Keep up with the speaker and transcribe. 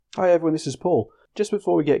Hi everyone, this is Paul. Just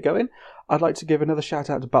before we get going, I'd like to give another shout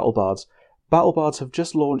out to BattleBards. BattleBards have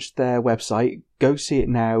just launched their website. Go see it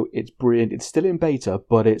now. It's brilliant. It's still in beta,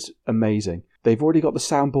 but it's amazing. They've already got the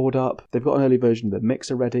soundboard up. They've got an early version of the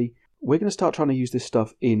mixer ready. We're going to start trying to use this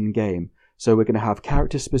stuff in-game. So we're going to have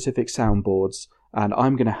character-specific soundboards, and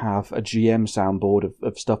I'm going to have a GM soundboard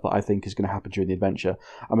of stuff that I think is going to happen during the adventure.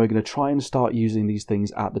 And we're going to try and start using these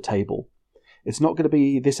things at the table. It's not going to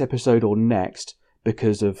be this episode or next,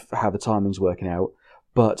 because of how the timing's working out.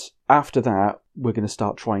 But after that, we're going to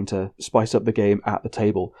start trying to spice up the game at the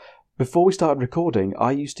table. Before we started recording,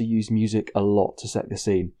 I used to use music a lot to set the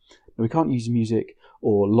scene. Now, we can't use music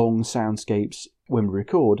or long soundscapes when we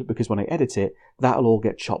record, because when I edit it, that'll all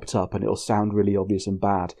get chopped up and it'll sound really obvious and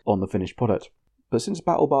bad on the finished product. But since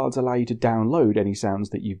BattleBards allow you to download any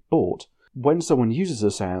sounds that you've bought, when someone uses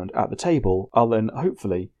a sound at the table, I'll then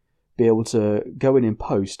hopefully be able to go in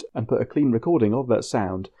post and put a clean recording of that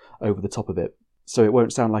sound over the top of it, so it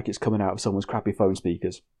won't sound like it's coming out of someone's crappy phone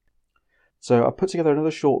speakers. So I've put together another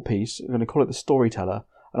short piece. I'm going to call it The Storyteller,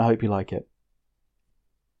 and I hope you like it.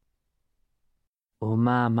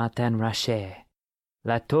 Uma maten rashe,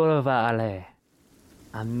 la turva ale,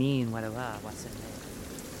 amin walawa wasane.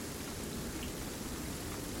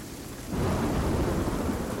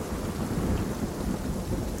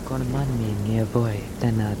 Con manmi mia boy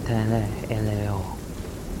tena tele eleo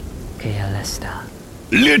kealesta.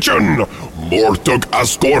 Legion mortug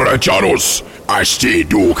ascorajanus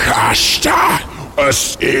astidu hasta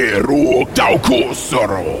as eru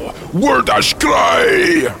taukusoro wordash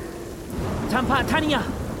cry. Tampa Tanya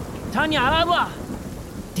alaba.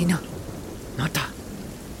 Dina, nota.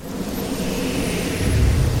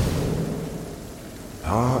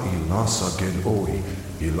 Ha ilasa gen oi,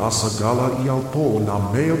 ilasa gala ialpo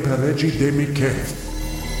na meo peregi de mike.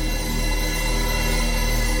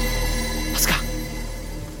 Aska.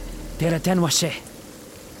 Tera tenwashe.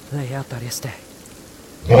 Le altariste.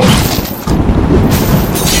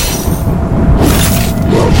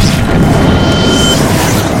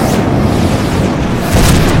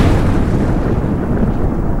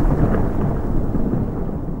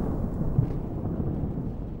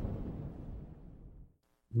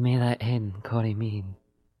 Mila en korimin.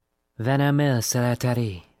 Venamil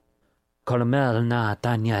selatari. Kolmel na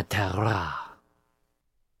tanya terra.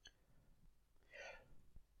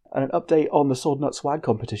 And an update on the Sword Nut Swag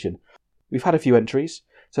competition. We've had a few entries,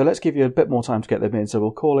 so let's give you a bit more time to get them in, so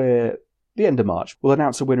we'll call it the end of March. We'll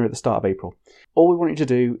announce a winner at the start of April. All we want you to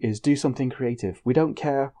do is do something creative. We don't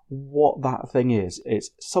care what that thing is. It's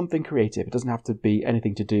something creative. It doesn't have to be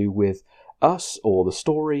anything to do with us or the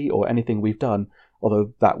story or anything we've done,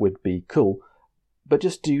 although that would be cool. But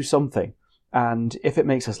just do something. And if it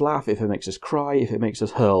makes us laugh, if it makes us cry, if it makes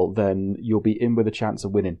us hurl, then you'll be in with a chance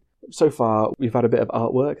of winning. So far, we've had a bit of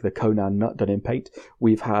artwork, the Conan nut done in paint.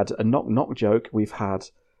 We've had a knock-knock joke. We've had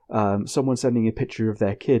someone sending a picture of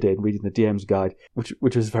their kid in, reading the DM's guide,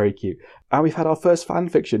 which was very cute. And we've had our first fan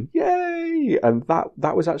fiction. Yay! And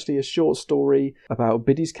that was actually a short story about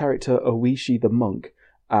Biddy's character, Oishi the monk,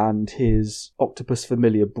 and his octopus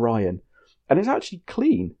familiar, Brian. And it's actually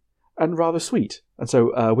clean and rather sweet. And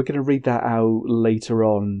so we're going to read that out later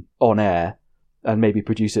on air and maybe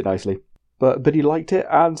produce it nicely. But he liked it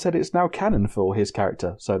and said it's now canon for his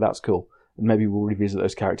character, so that's cool. And maybe we'll revisit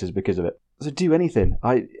those characters because of it. So do anything.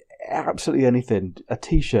 Absolutely anything. A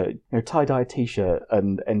t-shirt, tie-dye t-shirt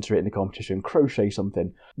and enter it in the competition. Crochet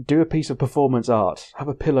something. Do a piece of performance art. Have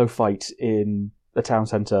a pillow fight in the town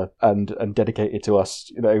centre and dedicate it to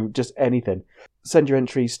us. Just anything. Send your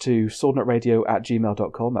entries to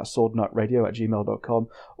swordnutradio@gmail.com. That's swordnutradio@gmail.com,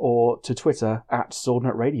 or to Twitter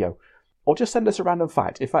 @swordnutradio. Or just send us a random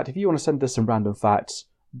fact. In fact, if you want to send us some random facts,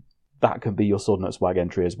 that can be your Sword Nut Swag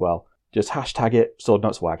entry as well. Just hashtag it, Sword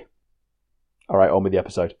Nut Swag. Alright, on with the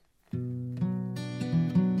episode.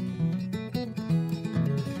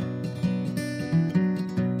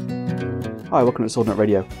 Hi, welcome to Sword Nut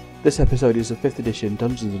Radio. This episode is the 5th edition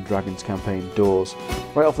Dungeons & Dragons campaign, Doors.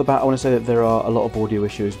 Right off the bat, I want to say that there are a lot of audio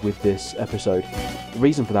issues with this episode. The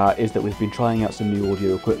reason for that is that we've been trying out some new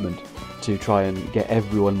audio equipment to try and get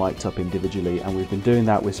everyone mic'd up individually, and we've been doing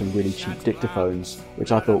that with some really cheap dictaphones,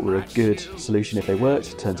 which I thought were a good solution if they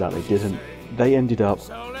worked. Turns out they didn't. They ended up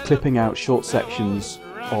clipping out short sections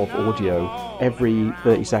of audio every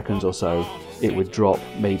 30 seconds or so. It would drop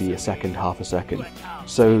maybe a second, half a second.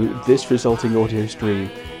 So this resulting audio stream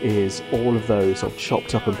is all of those sort of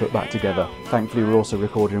chopped up and put back together. Thankfully we're also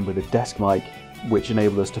recording with a desk mic, which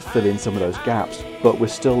enabled us to fill in some of those gaps, but we're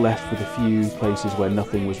still left with a few places where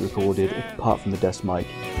nothing was recorded apart from the desk mic,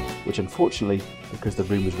 which unfortunately, because the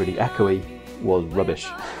room was really echoey, was rubbish.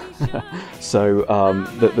 So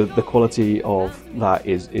the quality of that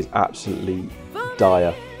is absolutely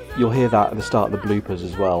dire. You'll hear that at the start of the bloopers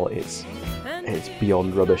as well. It's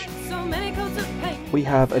beyond rubbish. We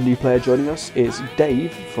have a new player joining us. It's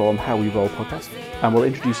Dave from How We Roll podcast, and we'll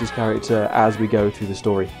introduce his character as we go through the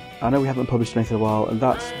story. I know we haven't published anything in a while, and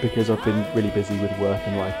that's because I've been really busy with work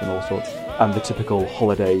and life and all sorts, and the typical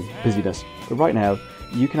holiday busyness. But right now,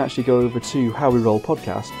 you can actually go over to How We Roll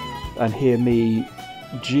podcast and hear me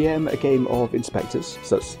GM a game of Inspectors,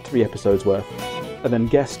 so that's 3 episodes worth, and then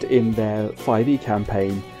guest in their 5e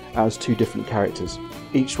campaign as 2 different characters,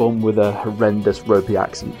 each one with a horrendous ropey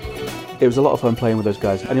accent. It was a lot of fun playing with those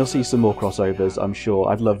guys, and you'll see some more crossovers, I'm sure.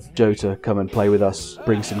 I'd love Joe to come and play with us,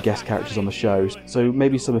 bring some guest characters on the show, so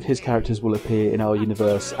maybe some of his characters will appear in our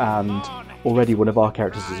universe, and already one of our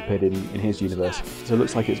characters has appeared in his universe, so it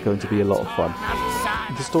looks like it's going to be a lot of fun.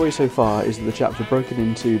 The story so far is that the chaps have broken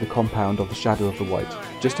into the compound of the Shadow of the White,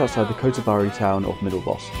 just outside the Kotavari town of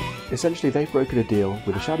Middleboss. Essentially, they've broken a deal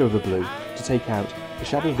with the Shadow of the Blue to take out the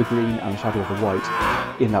Shadow of the Green and the Shadow of the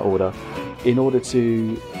White, in that order, in order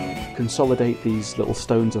to consolidate these little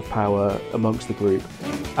stones of power amongst the group,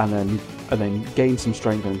 and then gain some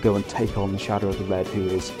strength and go and take on the Shadow of the Red, who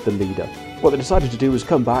is the leader. What they decided to do was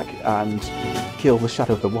come back and kill the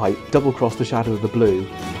Shadow of the White, double-cross the Shadow of the Blue,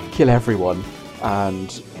 kill everyone,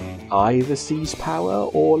 and either seize power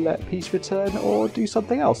or let peace return or do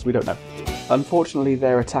something else, we don't know. Unfortunately,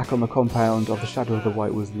 their attack on the compound of the Shadow of the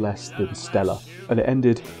White was less than stellar, and it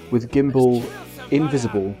ended with Gimbal,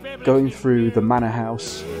 invisible, going through the manor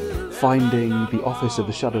house, finding the office of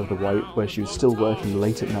the Shadow of the White where she was still working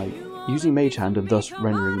late at night, using Mage Hand and thus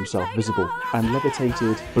rendering himself visible, and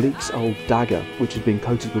levitated Bleak's old dagger, which had been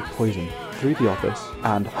coated with poison, through the office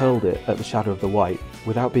and hurled it at the Shadow of the White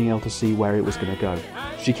without being able to see where it was going to go.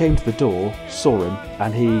 She came to the door, saw him,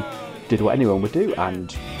 and he did what anyone would do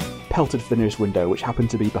and pelted for the nearest window, which happened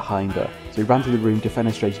to be behind her. So he ran through the room,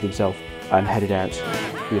 defenestrated himself, and headed out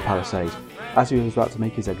through the palisade. As he was about to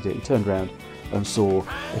make his exit, he turned round and saw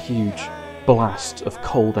a huge blast of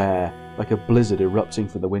cold air, like a blizzard erupting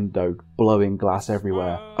from the window, blowing glass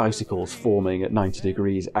everywhere, icicles forming at 90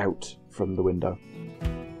 degrees out from the window.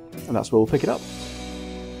 And that's where we'll pick it up.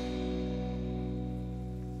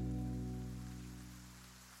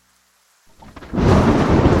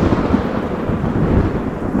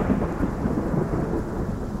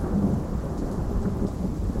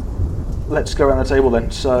 Let's go around the table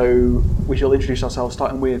then. So we shall introduce ourselves,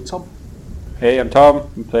 starting with Tom. Hey, I'm Tom.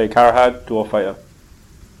 I play Karahad, Dwarf Fighter.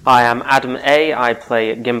 Hi, I'm Adam A. I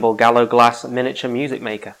play Gimbal Gallowglass, miniature music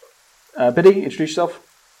maker. Biddy, introduce yourself.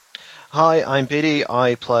 Hi, I'm Biddy.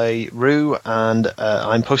 I play Rue, and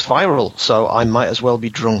I'm post-viral, so I might as well be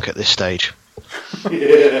drunk at this stage.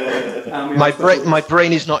 My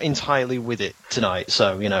brain is not entirely with it tonight,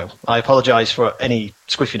 so, I apologise for any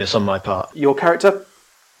squiffiness on my part. Your character?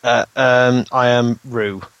 I am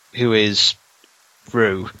Rue, who is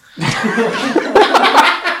Rue.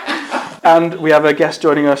 And we have a guest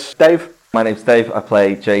joining us, Dave. My name's Dave. I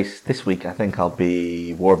play Jace. This week I think I'll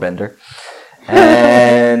be Warbender.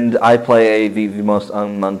 And I play the most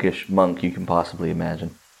unmonkish monk you can possibly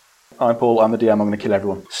imagine. I'm Paul. I'm the DM. I'm going to kill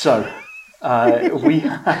everyone. So, we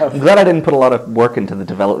have... I'm glad I didn't put a lot of work into the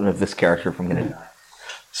development of this character from the beginning.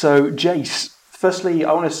 So, Jace, firstly,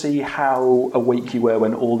 I want to see how awake you were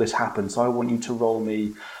when all this happened. So I want you to roll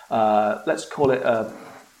me, let's call it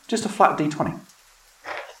just a flat D20.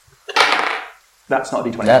 That's not a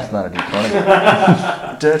D20. That's not a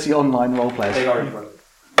D20. Dirty online role players.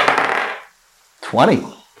 20.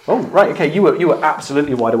 Oh, right, okay, you were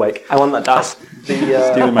absolutely wide awake. I want that dice.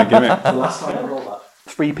 Stealing my gimmick. The last time I rolled that.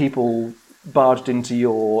 3 people barged into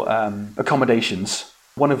your accommodations,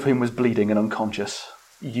 one of whom was bleeding and unconscious.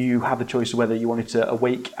 You had the choice of whether you wanted to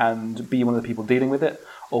awake and be one of the people dealing with it,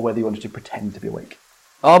 or whether you wanted to pretend to be awake.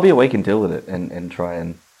 I'll be awake and deal with it and try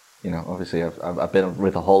and, obviously I've been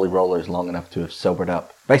with the Holy Rollers long enough to have sobered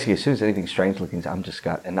up. Basically, as soon as anything strange looking, I'm just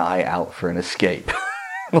got an eye out for an escape.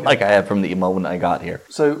 Like I had from the moment I got here.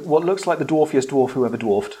 So what looks like the dwarfiest dwarf who ever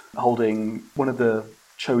dwarfed, holding one of the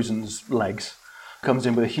Chosen's legs, comes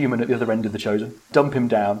in with a human at the other end of the Chosen, dump him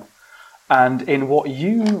down, and in what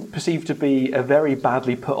you perceive to be a very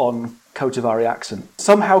badly put on Kotavari accent,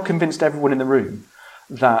 somehow convinced everyone in the room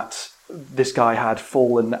that this guy had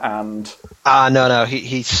fallen and... No,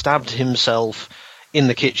 he stabbed himself in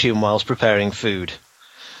the kitchen whilst preparing food.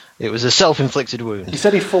 It was a self-inflicted wound. He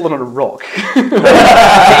said he'd fallen on a rock. Hit his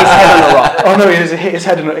head on a rock. Oh no, he hit his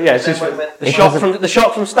head on a... Yeah, it's just... The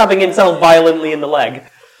shock from stabbing himself violently in the leg.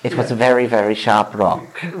 It was a very, very sharp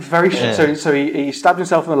rock. So he stabbed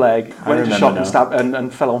himself in the leg, went into shock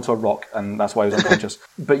and fell onto a rock, and that's why he was unconscious.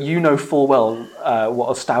 But you know full well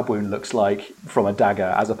what a stab wound looks like from a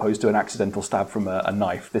dagger, as opposed to an accidental stab from a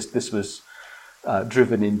knife. This was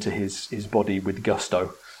driven into his body with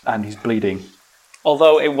gusto, and he's bleeding.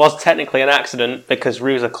 Although it was technically an accident because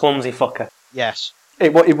Rue's a clumsy fucker. Yes.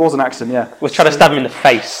 It was an accident, yeah. Was trying to stab him in the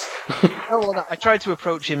face. I tried to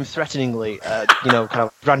approach him threateningly, kind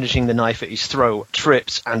of brandishing the knife at his throat,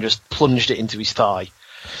 tripped, and just plunged it into his thigh.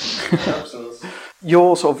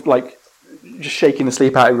 You're sort of like just shaking the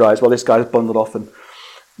sleep out of your eyes while this guy's bundled off, and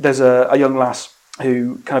there's a young lass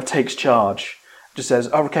who kind of takes charge, just says,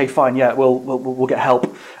 "Oh, okay, fine, yeah, we'll get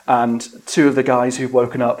help." And two of the guys who've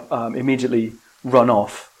woken up immediately run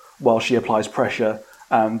off while she applies pressure.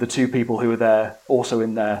 And the two people who are there, also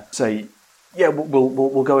in there, say, "Yeah,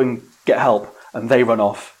 we'll go and get help," and they run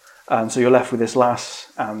off. And so you're left with this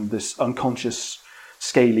lass and this unconscious,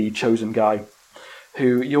 scaly chosen guy,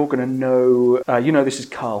 who you're going to know. This is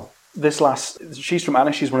Carl. This lass, she's from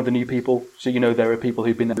Anish. She's one of the new people. So you know there are people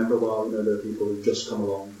who've been there for a while. You know there are people who've just come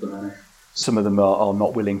along from Anish. Some of them are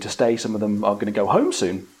not willing to stay. Some of them are going to go home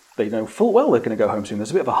soon. They know full well they're going to go home soon.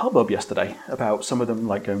 There's a bit of a hubbub yesterday about some of them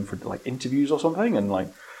like going for like interviews or something, and like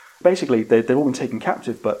basically they've all been taken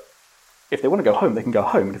captive. But if they want to go home, they can go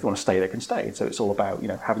home, and if they want to stay, they can stay. So it's all about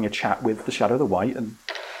having a chat with the Shadow of the White. And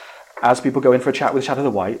as people go in for a chat with the Shadow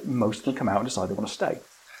of the White, most of them come out and decide they want to stay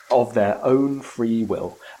of their own free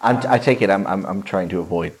will. And I take it I'm trying to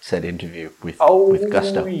avoid said interview with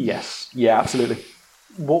gusto. Yes, yeah, absolutely.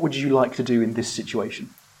 What would you like to do in this situation?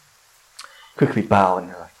 Quickly bow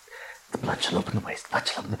and the blood shall open the ways. The blood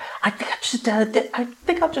shall open the... I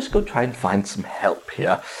think I'll just go try and find some help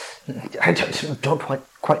here. I don't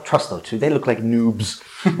quite trust those two. They look like noobs.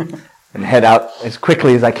 And head out as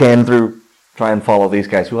quickly as I can try and follow these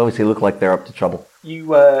guys who obviously look like they're up to trouble.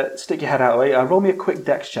 You stick your head out of the way. Roll me a quick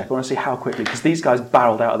dex check. I want to see how quickly, because these guys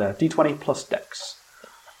barreled out of there. D20 plus dex.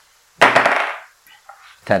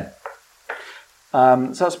 10.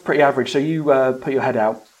 So that's pretty average. So you put your head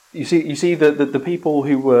out. You see the people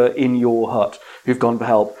who were in your hut who've gone for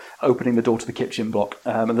help, opening the door to the kitchen block,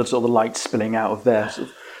 and the sort of the light spilling out of there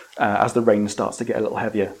as the rain starts to get a little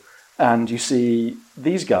heavier. And you see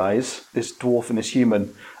these guys, this dwarf and this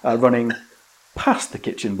human, running past the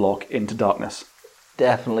kitchen block into darkness.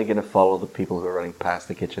 Definitely going to follow the people who are running past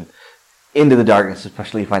the kitchen into the darkness,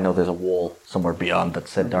 especially if I know there's a wall somewhere beyond that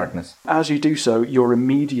said darkness. As you do so, your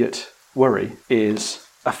immediate worry is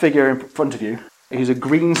a figure in front of you. He's a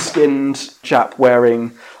green-skinned chap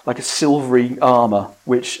wearing like a silvery armour,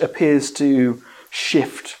 which appears to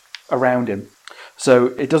shift around him. So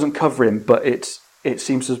it doesn't cover him, but it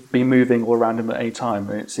seems to be moving all around him at any time.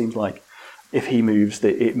 And it seems like if he moves,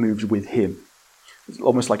 that it moves with him. It's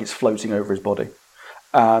almost like it's floating over his body.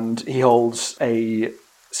 And he holds a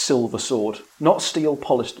silver sword. Not steel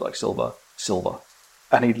polished like silver.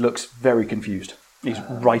 And he looks very confused. He's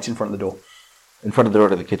right in front of the door. In front of the door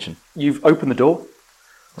to the kitchen. You've opened the door,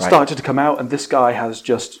 started to come out, and this guy has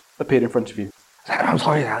just appeared in front of you. I'm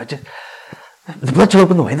sorry, the blood shall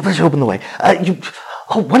open the way,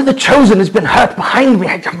 one of the chosen has been hurt behind me.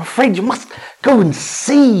 I'm afraid you must go and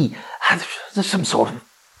see. There's some sort of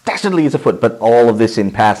dastardly as afoot, but all of this in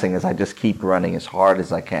passing as I just keep running as hard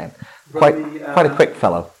as I can. Quite a quick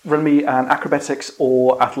fellow. Run me an acrobatics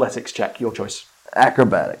or athletics check, your choice.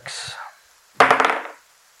 Acrobatics.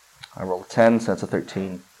 I rolled 10, so that's a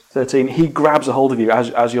 13. 13. He grabs a hold of you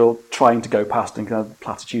as you're trying to go past and kind of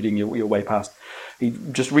platituding your way past. He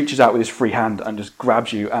just reaches out with his free hand and just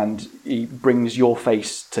grabs you, and he brings your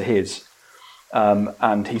face to his.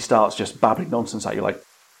 And he starts just babbling nonsense at you like...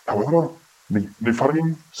 What?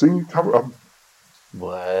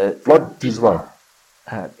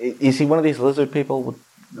 Is he one of these lizard people?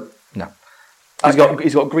 No.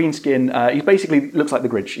 He's got green skin. He basically looks like the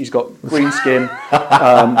Grinch. He's got green skin,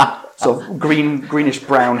 sort of greenish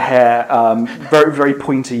brown hair, very very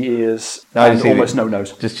pointy ears, and almost no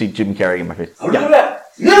nose. Just see Jim Carrey in my face. Yeah.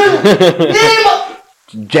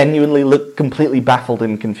 Genuinely look completely baffled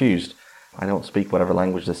and confused. I don't speak whatever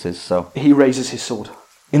language this is, so he raises his sword.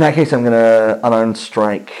 In that case, I'm gonna unarmed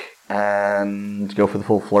strike and go for the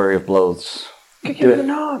full flurry of blows. Do it.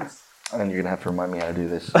 And you're going to have to remind me how to do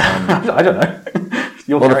this. I don't know.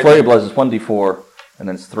 The flurry of blows is 1d4, and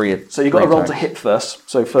then it's 3 So you've got to roll to hit first.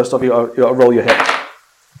 So first off, you've got to roll your hit.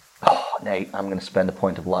 Oh, Nate, I'm going to spend a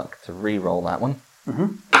point of luck to re-roll that one.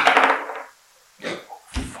 Mm-hmm. 4.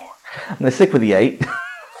 I'm going to stick with the 8.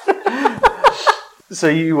 So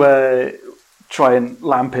you try and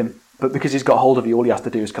lamp him, but because he's got hold of you, all he has to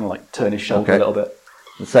do is kind of like turn his shoulder a little bit.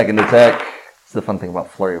 The second attack, It's the fun thing about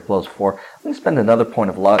Flurry of Blows. 4. I'm going to spend another point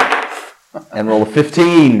of luck and roll a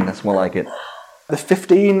 15. That's more like it. The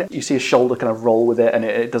 15, you see his shoulder kind of roll with it, and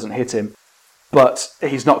it doesn't hit him. But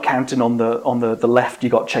he's not counting on the left you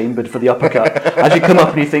got chambered for the uppercut. As you come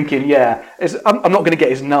up and you're thinking, I'm not going to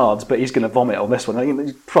get his nards, but he's going to vomit on this one. I think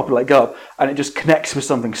you properly let go up, and it just connects with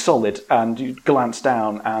something solid, and you glance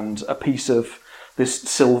down, and a piece of this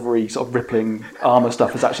silvery, sort of rippling armour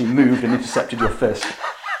stuff has actually moved and intercepted your fist.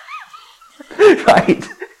 Right.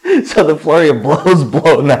 So the Flurry of Blows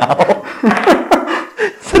blow now.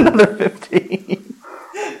 It's another 15.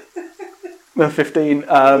 Another 15.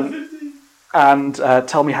 And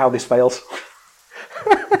tell me how this fails.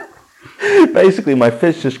 Basically, my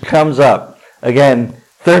fist just comes up again,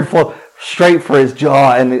 third floor, straight for his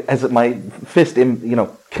jaw, and as my fist,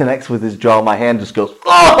 connects with his jaw, my hand just goes.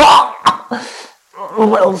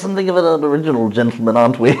 Well, something of an original gentleman,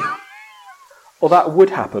 aren't we? Well, that would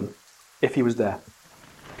happen if he was there.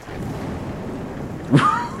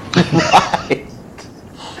 Right.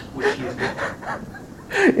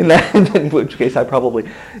 In which case, I probably,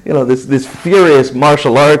 this furious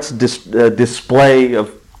martial arts display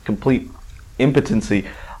of complete impotency,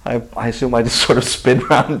 I assume I just sort of spin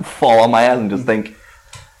around and fall on my ass and just think,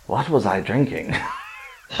 what was I drinking?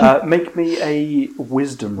 Make me a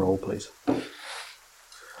wisdom roll, please.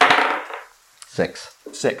 6.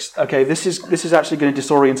 6. Okay, this is actually going to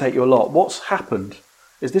disorientate you a lot. What's happened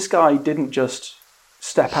is this guy didn't just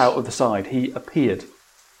step out of the side, he appeared.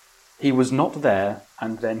 He was not there,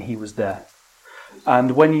 and then he was there.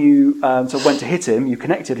 And when you went to hit him, you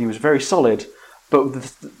connected, and he was very solid. But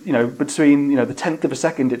between the tenth of a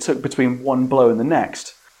second it took between one blow and the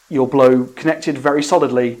next, your blow connected very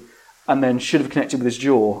solidly, and then should have connected with his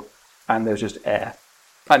jaw, and there's just air,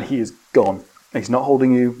 and he is gone. He's not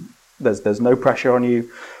holding you. There's no pressure on you.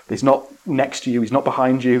 He's not next to you. He's not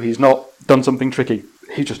behind you. He's not done something tricky.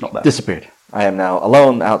 He's just not there. Disappeared. I am now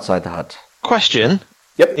alone outside the hut. Question.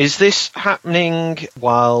 Yep. Is this happening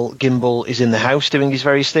while Gimbal is in the house doing his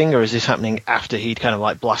various thing, or is this happening after he'd kind of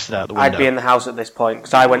like blasted out the window? I'd be in the house at this point,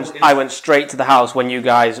 because I went straight to the house when you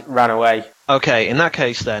guys ran away. Okay, in that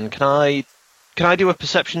case then, can I do a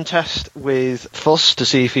perception test with Fuss to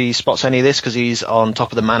see if he spots any of this, because he's on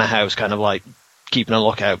top of the manor house, kind of like keeping a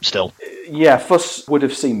lookout still? Yeah, Fuss would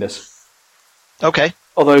have seen this. Okay.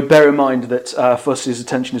 Although bear in mind that Fuss's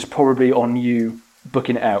attention is probably on you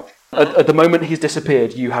booking it out. At the moment he's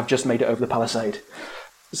disappeared, you have just made it over the palisade.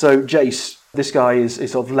 So, Jace, this guy is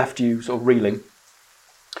sort of left you sort of reeling.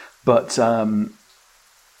 But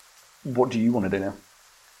what do you want to do now?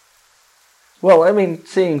 Well, I mean,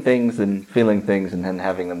 seeing things and feeling things and then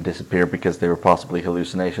having them disappear because they were possibly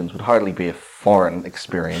hallucinations would hardly be a foreign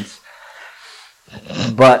experience.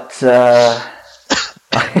 But I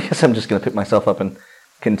guess I'm just going to pick myself up and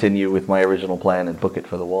continue with my original plan and book it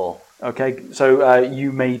for the wall. Okay, so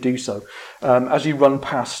you may do so. As you run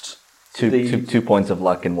past two points of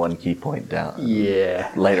luck and 1 key point down.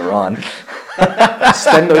 Yeah. Later on.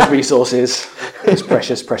 Spend those resources. It's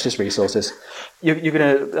precious, precious resources. You're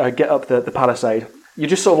going to get up the palisade. You're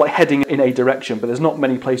just sort of like heading in a direction, but there's not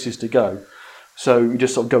many places to go. So you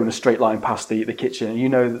just sort of go in a straight line past the kitchen. And you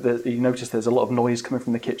know that you notice there's a lot of noise coming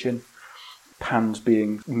from the kitchen. Pans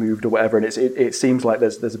being moved or whatever, and it seems like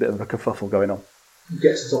there's a bit of a kerfuffle going on. You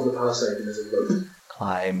get to the top of the palisade and there's a rope.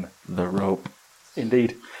 Climb the rope.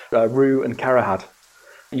 Indeed. Rue and Karahad,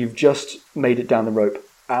 you've just made it down the rope.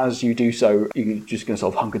 As you do so, you're just going to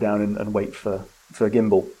sort of hunker down and wait for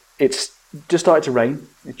Gimbal. It's just started to rain.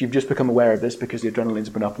 You've just become aware of this because the adrenaline's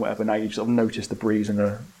been up and whatever. Now you sort of notice the breeze and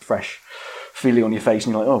the fresh feeling on your face,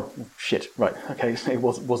 and you're like, oh shit, right, okay, it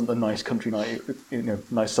wasn't the nice country night,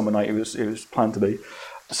 nice summer night it was planned to be.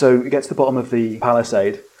 So you get to the bottom of the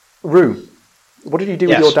palisade. Rue, what did you do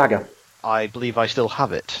with your dagger? I believe I still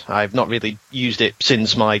have it. I've not really used it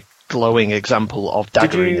since my glowing example of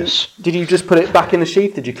daggeriness. Did you just put it back in the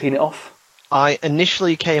sheath? Did you clean it off? I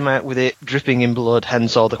initially came out with it dripping in blood,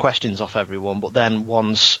 hence all the questions off everyone, but then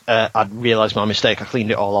once I'd realised my mistake, I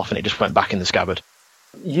cleaned it all off and it just went back in the scabbard.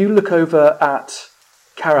 You look over at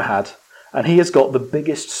Karahad, and he has got the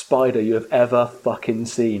biggest spider you have ever fucking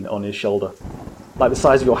seen on his shoulder. Like the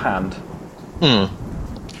size of your hand.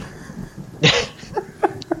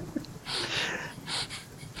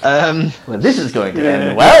 Well, this is going to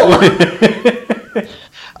end well.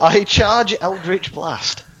 I charge Eldritch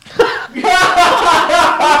Blast.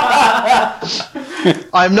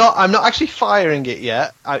 I'm not actually firing it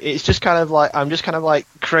yet. It's just kind of like I'm just kind of like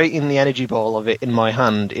creating the energy ball of it in my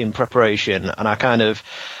hand in preparation, and I kind of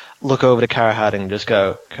look over to Karahad and just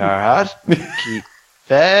go, Karahad, keep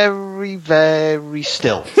very, very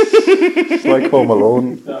still. It's like Home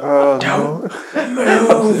Alone. Oh, no.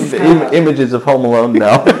 Images of Home Alone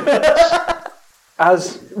now.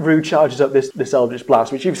 As Rue charges up this Eldritch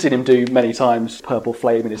Blast, which you've seen him do many times, purple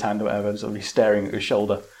flame in his hand or whatever, sort of he's staring at his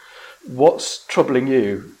shoulder. What's troubling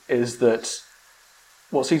you is that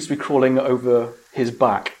what seems to be crawling over his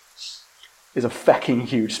back is a fecking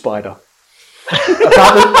huge spider.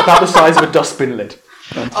 about the size of a dustbin lid.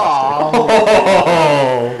 Oh.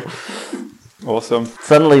 Awesome.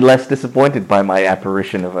 Suddenly less disappointed by my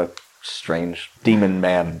apparition of a strange demon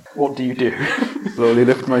man. What do you do? Slowly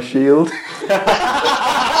lift my shield.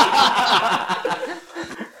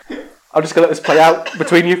 I'm just going to let this play out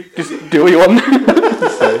between you. Just do what you want.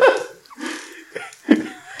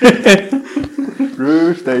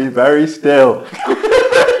 Rue, stay very still.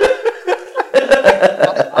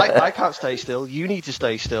 I can't stay still. You need to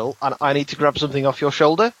stay still, and I need to grab something off your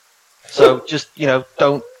shoulder. So just,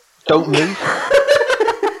 don't move.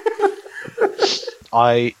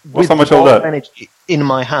 What's on my shoulder? Energy in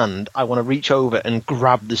my hand, I want to reach over and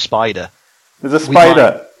grab the spider. There's a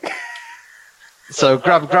spider. So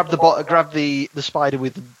grab the spider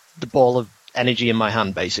with the ball of energy in my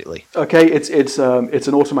hand, basically. Okay, it's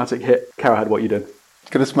an automatic hit. Karahad, what you do?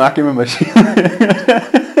 Gonna smack him with my shield.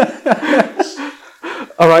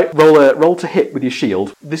 All right, roll to hit with your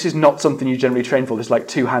shield. This is not something you generally train for. This is like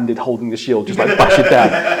two-handed holding the shield, just like bash it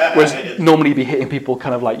down. Whereas normally you'd be hitting people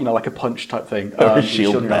kind of like like a punch type thing. Or a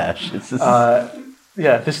shield bash. This is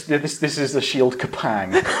the shield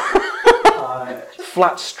kapang.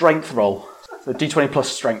 Flat strength roll. So D20 plus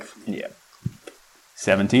strength. Yeah.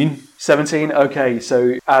 17. 17. Okay,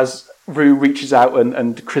 so as Rue reaches out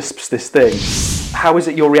and crisps this thing, how is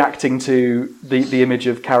it you're reacting to the image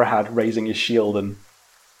of Karahad raising his shield and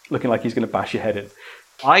looking like he's going to bash your head in?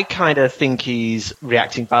 I kind of think he's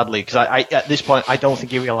reacting badly, because I at this point, I don't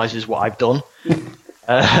think he realises what I've done.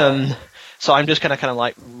 So I'm just going to kind of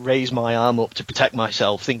like raise my arm up to protect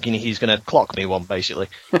myself, thinking he's going to clock me one, basically.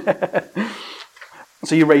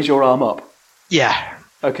 So you raise your arm up? Yeah.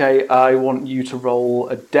 Okay, I want you to roll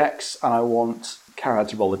a dex, and I want Karahad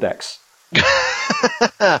to roll a dex.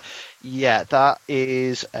 Yeah, that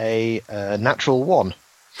is a natural 1.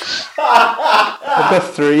 That's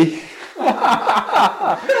 3.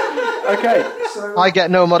 Okay, so I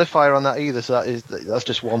get no modifier on that either, so that's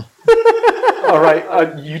just 1. all right,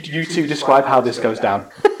 you two describe how this goes down.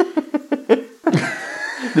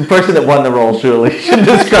 The person that won the roll surely should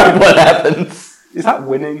describe what happens. Is that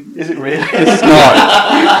winning? Is it really? It's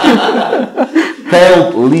not.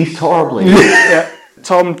 Failed least horribly. Yeah.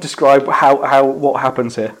 Tom, describe what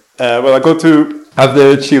happens here. Well, I go to have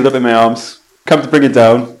the shield up in my arms, come to bring it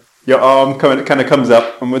down. Your arm kind of comes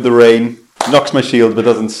up, and with the rain, knocks my shield, but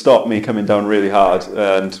doesn't stop me coming down really hard.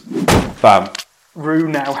 And bam. Rue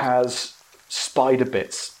now has spider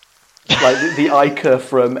bits, like the Ica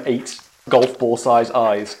from 8 golf ball size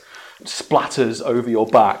eyes, splatters over your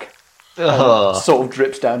back, sort of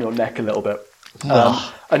drips down your neck a little bit,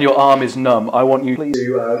 and your arm is numb. I want you please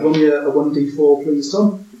To roll me a 1d4, please,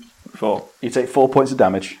 Tom. 4. You take 4 points of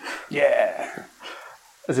damage Yeah.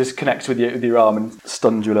 as this connects with your arm and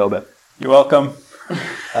stuns you a little bit. You're welcome.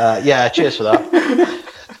 Yeah, cheers for that.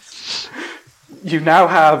 You now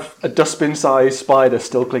have a dustbin-sized spider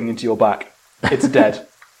still clinging to your back. It's dead.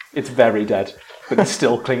 It's very dead, but it's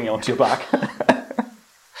still clinging onto your back.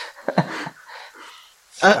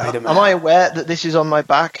 Am I aware that this is on my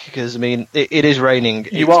back? Because, I mean, it is raining.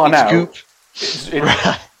 You are now. Goop.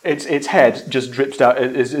 Its head just drips down.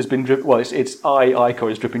 Has been drip. Well, its ichor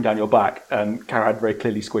is dripping down your back, and Karahad very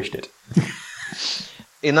clearly squished it.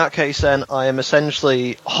 In that case, then, I am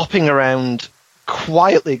essentially hopping around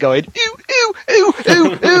quietly going, ooh, ooh, ooh,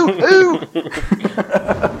 ooh, ooh, ooh.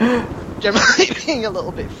 Generally being a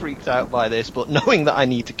little bit freaked out by this, but knowing that I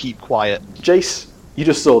need to keep quiet. Jace, you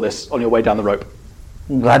just saw this on your way down the rope.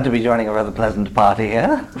 I'm glad to be joining a rather pleasant party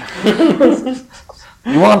here.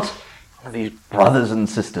 You want one of these brothers and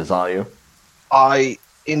sisters, are you? I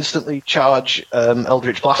instantly charge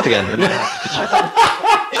Eldritch Blast again.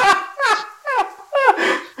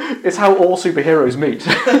 It's how all superheroes meet.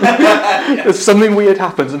 There's something weird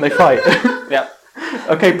happens and they fight. Yeah.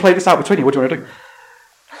 Okay, play this out between you. What do you want to do?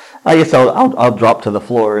 I guess I'll drop to the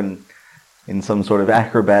floor in some sort of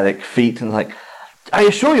acrobatic feat and like, I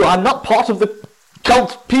assure you, I'm not part of the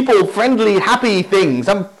cult people friendly happy things.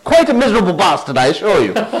 I'm quite a miserable bastard, I assure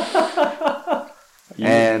you.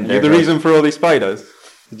 And You're the reason for all these spiders.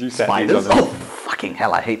 Did you set spiders? these on Oh, fucking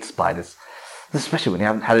hell! I hate spiders, especially when you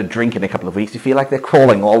haven't had a drink in a couple of weeks. You feel like they're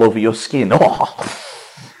crawling all over your skin. Oh.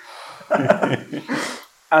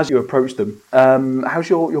 As you approach them, how's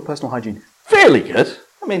your personal hygiene? Fairly good.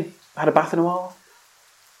 I mean, Had a bath in a while?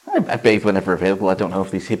 I bathe whenever available. I don't know if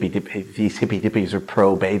these hippie dippies are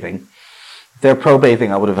pro-bathing. If they're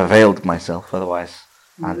pro-bathing, I would have availed myself. Otherwise,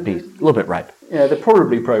 I'd be a little bit ripe. Yeah, they're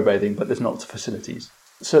probably pro-bathing, but there's not facilities.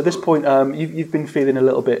 So at this point, you've been feeling a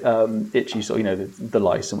little bit itchy, sort of, the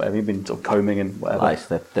lice and whatever. You've been sort of combing and whatever. Lice,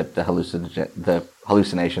 the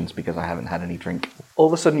hallucinations, because I haven't had any drink. All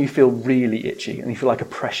of a sudden, you feel really itchy, and you feel like a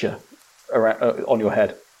pressure around, on your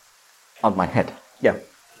head. On my head? Yeah.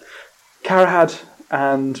 Karahad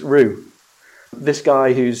and Rue, this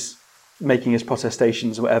guy who's making his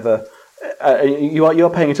protestations or whatever, you are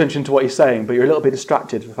paying attention to what he's saying, but you're a little bit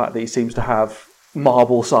distracted from the fact that he seems to have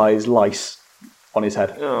marble-sized lice on his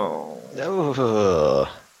head. Oh.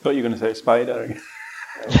 Thought you were going to say spider.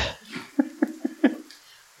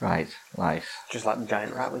 Right, lice. Just like the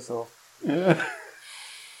giant rat we saw. Yeah. Do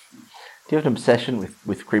you have an obsession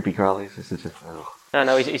with creepy crawlies? This is just...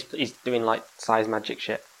 No, he's doing like size magic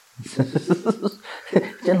shit.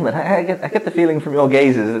 Gentlemen, I get the feeling from your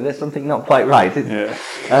gazes that there's something not quite right. Yeah.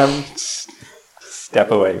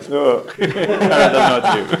 Step away. Oh.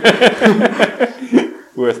 Not you.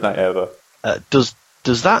 Worst night ever. Does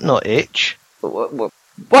that not itch?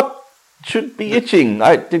 What should be itching?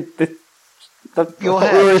 Your we're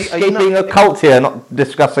hair. escaping a cult here, not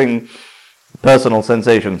discussing personal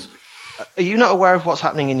sensations. Are you not aware of what's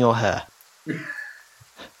happening in your hair?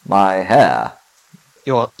 My hair?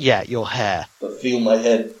 Your hair. But feel my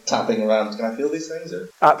head tapping around. Can I feel these things? Or?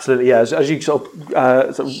 Absolutely, yeah. As you sort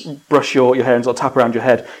of brush your hair and sort of tap around your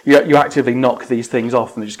head, you actively knock these things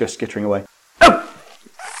off and they just go skittering away. Oh!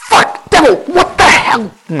 Fuck! Devil! What the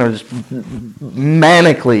hell? And I'm just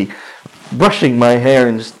manically brushing my hair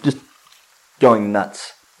and just going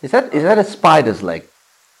nuts. Is that a spider's leg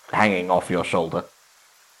hanging off your shoulder?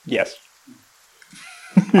 Yes.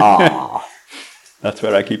 Ah. That's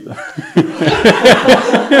where I keep them.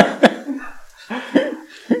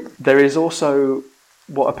 There is also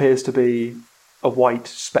what appears to be a white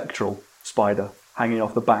spectral spider hanging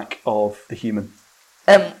off the back of the human.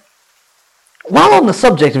 While on the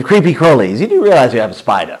subject of creepy crawlies, you do realise you have a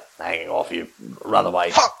spider hanging off you, rather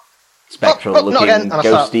white, spectral-looking,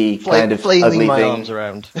 ghosty, kind of ugly my thing. arms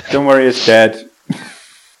around. Don't worry, it's dead.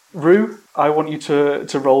 Rue, I want you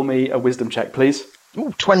to roll me a wisdom check, please.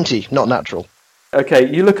 Ooh, 20, not natural.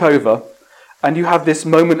 Okay, you look over, and you have this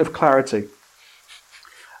moment of clarity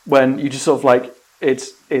when you just sort of like,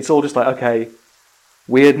 it's all just like, okay,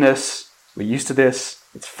 weirdness, we're used to this,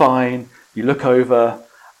 it's fine. You look over,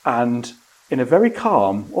 and in a very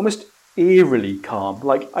calm, almost eerily calm,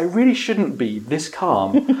 like I really shouldn't be this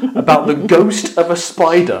calm about the ghost of a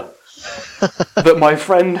spider that my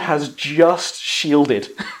friend has just shielded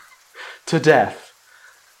to death.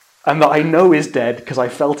 And that I know is dead because I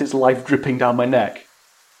felt its life dripping down my neck.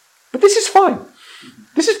 But this is fine.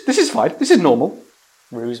 This is fine. This is normal.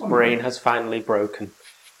 Rue's brain has finally broken.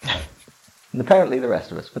 And apparently the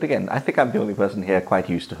rest of us. But again, I think I'm the only person here quite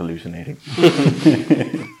used to hallucinating.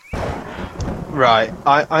 Right,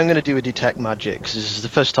 I'm going to do a detect magic, because this is the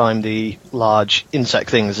first time the large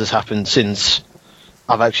insect things has happened since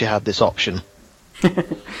I've actually had this option.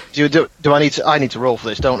 Do I need to roll for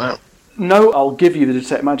this, don't I? No, I'll give you the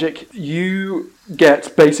detect magic. You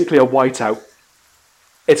get basically a whiteout.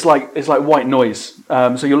 It's like white noise.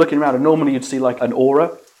 So you're looking around, and normally you'd see like an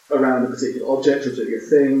aura Around a particular object or a particular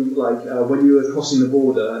thing, like when you were crossing the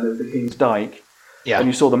border and the King's Dyke, and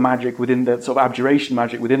you saw the magic within the sort of abjuration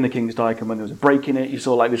magic within the King's Dyke, and when there was a break in it, you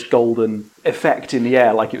saw like this golden effect in the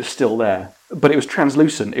air, like it was still there, but it was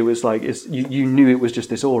translucent. It was like you knew it was just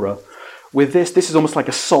this aura. With this is almost like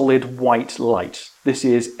a solid white light. This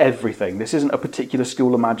is everything. This isn't a particular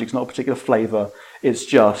school of magic. It's not a particular flavour. It's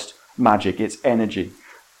just magic. It's energy.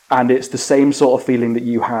 And it's the same sort of feeling that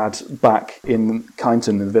you had back in Kyneton,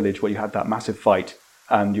 in the village, where you had that massive fight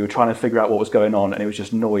and you were trying to figure out what was going on, and it was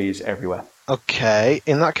just noise everywhere. Okay,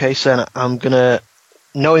 in that case then, I'm going to,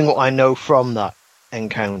 knowing what I know from that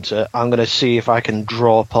encounter, I'm going to see if I can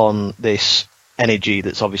draw upon this energy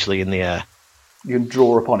that's obviously in the air. You can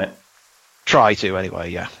draw upon it? Try to, anyway,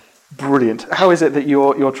 yeah. Brilliant. How is it that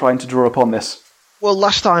you're trying to draw upon this? Well,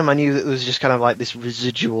 last time I knew that there was just kind of like this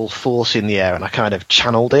residual force in the air, and I kind of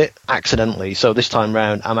channeled it accidentally. So this time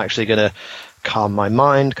round, I'm actually going to calm my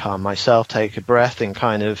mind, calm myself, take a breath, and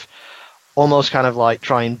kind of almost kind of like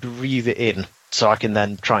try and breathe it in so I can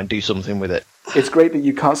then try and do something with it. It's great that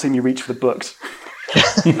you can't see me reach for the books.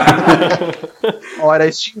 Oh, I'd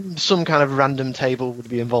assume some kind of random table would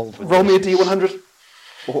be involved with Roll me a D100.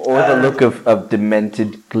 Or the look of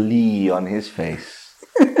demented glee on his face.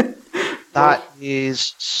 That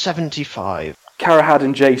is 75. Karahad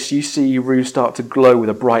and Jace, you see Rue start to glow with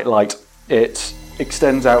a bright light It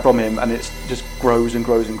extends out from him, and it just grows and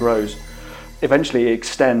grows and grows. Eventually, it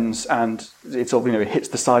extends, and it sort of, it hits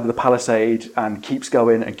the side of the palisade and keeps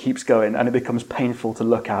going, and it becomes painful to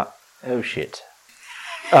look at. Oh shit.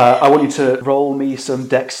 I want you to roll me some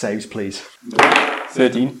dex saves, please.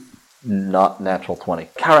 13. Not natural 20.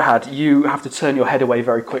 Karahad, you have to turn your head away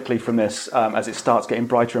very quickly from this as it starts getting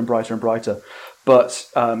brighter and brighter and brighter. But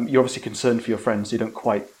you're obviously concerned for your friends, so you don't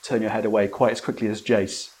quite turn your head away quite as quickly as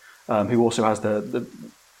Jace, who also has the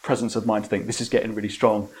presence of mind to think this is getting really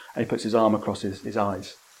strong, and he puts his arm across his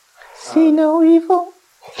eyes. See no evil.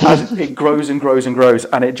 As it grows and grows and grows,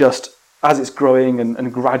 and it just, as it's growing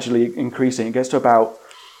and gradually increasing, it gets to about,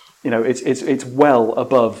 it's well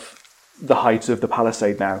above the height of the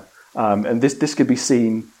palisade now. And this could be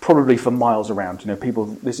seen probably for miles around.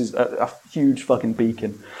 This is a huge fucking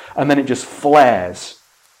beacon. And then it just flares,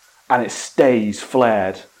 and it stays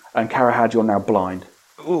flared. And Karahad, you're now blind.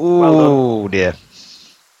 Oh dear.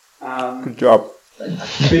 Good job.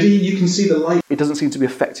 Biddy, you can see the light. It doesn't seem to be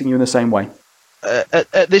affecting you in the same way.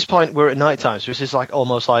 At this point, we're at night time, so this is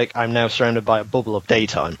almost like I'm now surrounded by a bubble of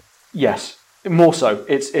daytime. Yes, more so.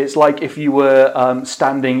 It's like if you were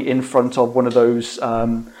standing in front of one of those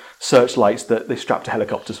searchlights that they strap to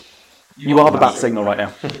helicopters. You are the bat signal right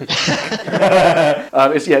now.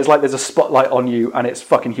 It's like there's a spotlight on you, and it's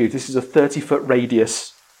fucking huge. This is a 30-foot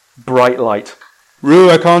radius, bright light.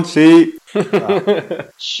 Rue, I can't see.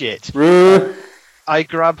 Shit. Rue. I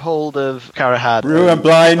grab hold of Karahad. Rue, I'm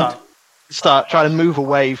blind. Start trying to move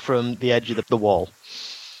away from the edge of the wall.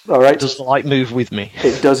 All right. Does the light move with me?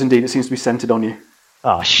 It does indeed. It seems to be centered on you.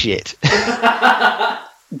 Oh, shit.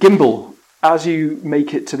 Gimbal, as you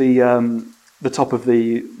make it to the top of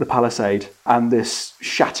the palisade, and this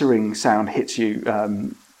shattering sound hits you,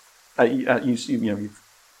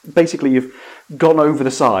 you've gone over the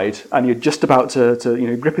side, and you're just about to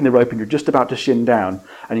gripping the rope, and you're just about to shin down,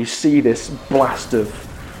 and you see this blast of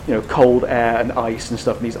cold air and ice and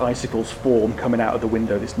stuff, and these icicles form coming out of the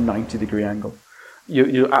window, this 90-degree angle.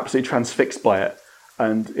 You're absolutely transfixed by it,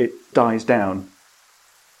 and it dies down,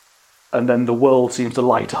 and then the world seems to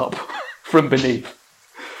light up from beneath.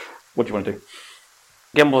 What do you want to do?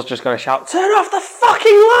 Gimbal's just going to shout, "Turn off the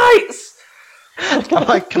fucking lights!"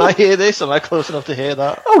 Can I hear this? Am I close enough to hear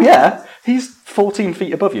that? Oh yeah, he's 14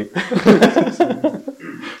 feet above you.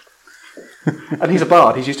 And he's a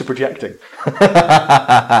bard, he's used to projecting.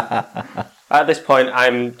 At this point,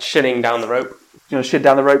 I'm shinning down the rope. Shin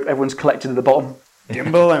down the rope, everyone's collected at the bottom.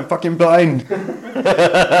 Gimbal, I'm fucking blind. No!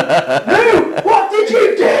 What did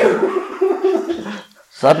you do?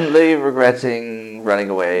 Suddenly regretting running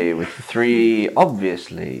away with 3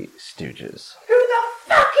 obviously stooges. Who the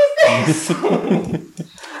fuck is this?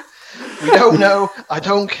 We don't know. I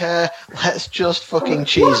don't care. Let's just fucking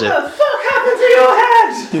cheese it. What the fuck happened to your head?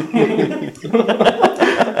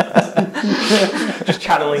 Just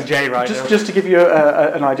channeling Jay right now. Just to give you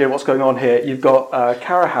an idea of what's going on here, you've got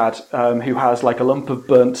Karahad, who has a lump of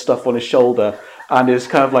burnt stuff on his shoulder, and is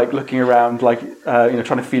kind of looking around, trying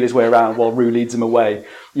to feel his way around while Rue leads him away.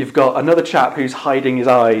 You've got another chap who's hiding his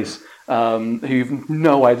eyes, who've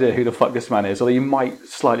no idea who the fuck this man is, although you might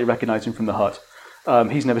slightly recognise him from the hut.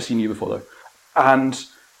 He's never seen you before though, and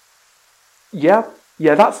yeah,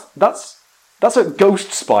 that's a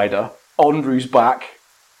ghost spider on Rue's back.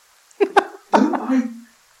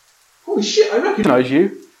 Holy shit! I Recognise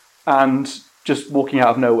you, and just walking out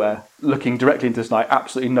of nowhere, looking directly into this night,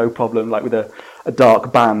 absolutely no problem, with a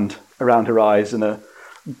dark band around her eyes and a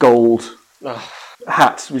gold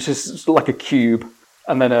hat, which is like a cube,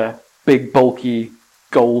 and then a big bulky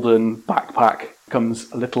golden backpack.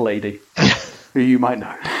 Comes a little lady. Who you might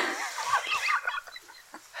know.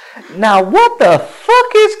 Now, what the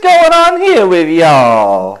fuck is going on here with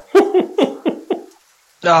y'all?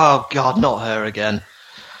 Oh, God, not her again.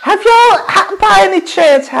 Have y'all, by any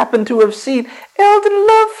chance, happened to have seen Elden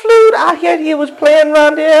Love Flute? I heard he was playing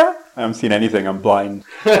around here. I haven't seen anything, I'm blind.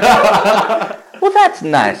 Well, that's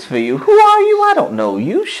nice for you. Who are you? I don't know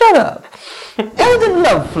you. Shut up. Elden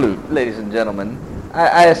Love Flute, ladies and gentlemen.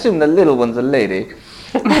 I assume the little one's a lady.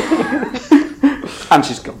 And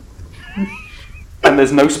she's gone. And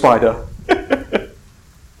there's no spider.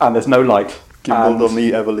 And there's no light. Gimbal, don't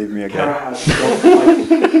ever leave me again. Has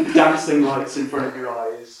got, dancing lights in front of your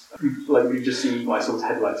eyes. We've just seen someone's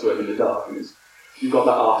headlights were in the dark, and you've got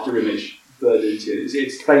that after image burned into you.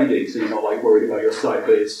 It's fading, so you're not worried about your sight,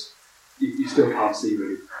 but you still can't see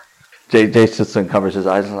really. Jay sits and covers his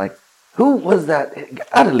eyes and who was that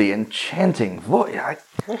utterly enchanting voice?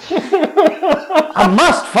 I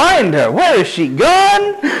must find her. Where is she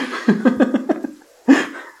gone?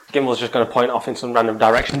 Gimble's just going to point off in some random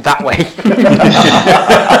direction that way.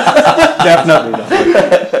 Definitely not.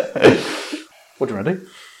 What do you want to do?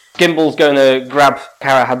 Gimble's going to grab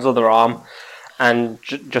Karahad's other arm and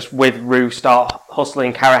just with Rue start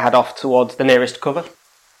hustling Karahad off towards the nearest cover.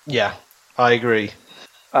 Yeah, I agree.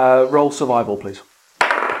 Roll survival, please.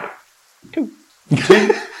 2.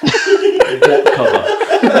 What cover?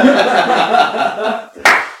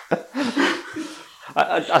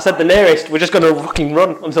 I said the nearest. We're just going to fucking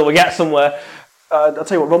run until we get somewhere. I'll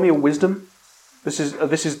tell you what. Roll me a wisdom. This is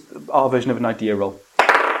our version of an idea roll.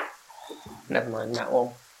 Never mind that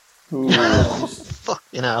one. Fuck,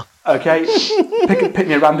 you know. Okay. Pick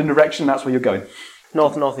me a random direction. That's where you're going.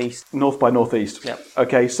 North-northeast. North by northeast. Yep.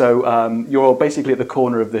 Okay, so you're basically at the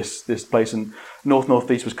corner of this place, and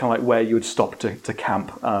northeast was kind of like where you would stop to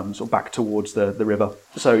camp, sort of back towards the river.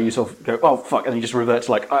 So you sort of go, oh fuck, and you just revert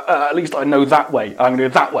to like, at least I know that way. I'm going to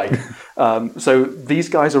go that way. So these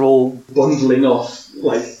guys are all bundling off,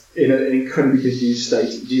 like in an incredibly confused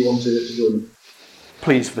state. Do you want to join them?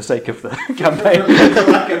 Please, for the sake of the campaign.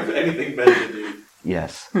 Lack of anything better to do.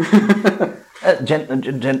 Yes. Do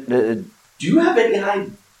you have any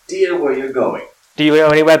idea where you're going? Do you know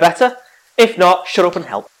anywhere better? If not, shut up and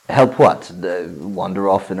help. Help what? Wander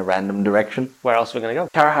off in a random direction? Where else are we going to go?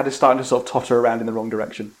 Karahad is starting to sort of totter around in the wrong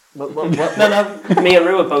direction. No. Me and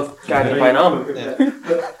Rue are both guided by an arm.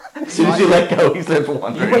 As soon as you let go, he's there for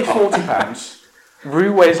wandering. You weigh 40 pounds.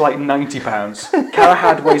 Rue weighs like 90 pounds.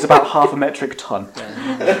 Karahad weighs about half a metric ton.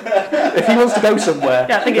 If he wants to go somewhere,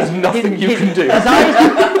 there's nothing you can do.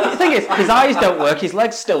 The thing is, his eyes don't work, his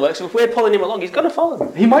legs still work, so if we're pulling him along, he's going to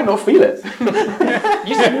follow. He might not feel it.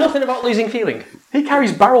 You said nothing about losing feeling. He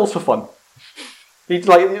carries barrels for fun. He's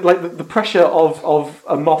like the pressure of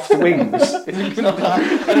a moth's wings. And he's got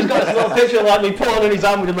this little picture of like me pulling on his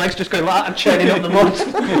arm with his legs just going like and churning up the mud.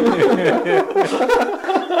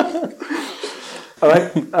 All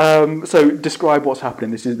right. So describe what's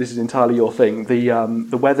happening. This is entirely your thing.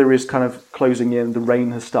 The weather is kind of closing in. The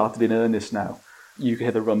rain has started in earnest now. You can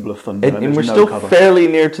hear the rumble of thunder. And we're still fairly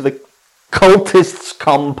near to the cultists'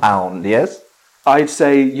 compound. Yes. I'd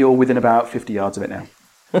say you're within about 50 yards of it now.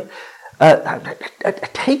 I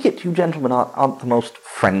take it you gentlemen aren't the most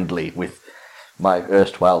friendly with my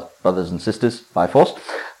erstwhile brothers and sisters by force.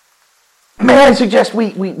 May I suggest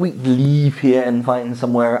we leave here and find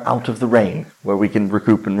somewhere out of the rain where we can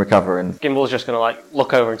recoup and recover? And Gimble's just going to like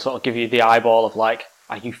look over and sort of give you the eyeball of like,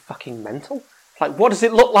 are you fucking mental? Like, what does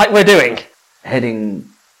it look like we're doing? Heading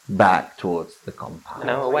back towards the compound.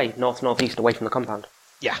 No, away, northeast, away from the compound.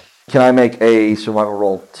 Yeah. Can I make a survival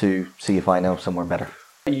roll to see if I know somewhere better?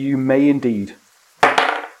 You may indeed.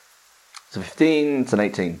 It's a 15, it's an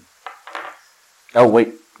 18. Oh,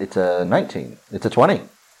 wait, it's a 19. It's a 20.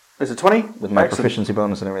 It's a 20? With my proficiency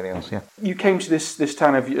bonus and everything else, yeah. You came to this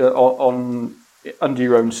town of on under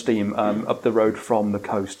your own steam up the road from the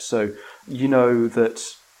coast, so you know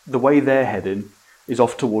that the way they're heading is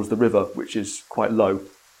off towards the river, which is quite low.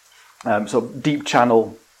 So deep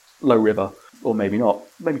channel, low river, or maybe not.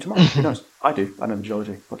 Maybe tomorrow, who knows? I do. I know the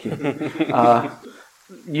geology. Fuck you.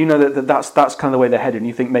 You know that's kind of the way they're heading.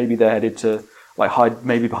 You think maybe they're headed to like hide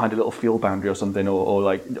maybe behind a little field boundary or something,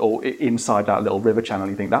 or inside that little river channel.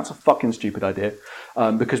 You think that's a fucking stupid idea,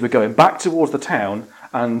 because we're going back towards the town,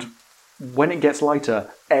 and when it gets lighter,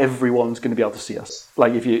 everyone's going to be able to see us.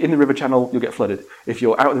 Like if you're in the river channel, you'll get flooded. If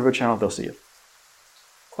you're out of the river channel, they'll see you.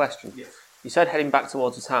 Question. Yes. You said heading back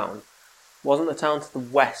towards the town. Wasn't the town to the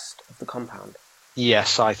west of the compound?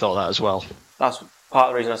 Yes, I thought that as well. That's part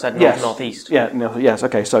of the reason I said northeast. Yeah, no, yes,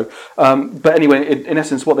 okay. So, but anyway, in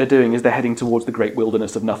essence, what they're doing is they're heading towards the great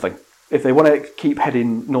wilderness of nothing. If they want to keep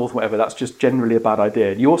heading north, whatever, that's just generally a bad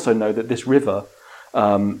idea. You also know that this river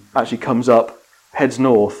actually comes up, heads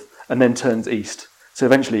north, and then turns east. So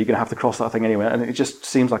eventually you're going to have to cross that thing anyway, and it just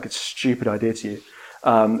seems like it's a stupid idea to you.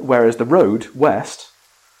 Whereas the road west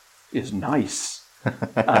is nice.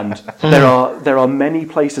 And there are many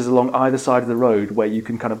places along either side of the road where you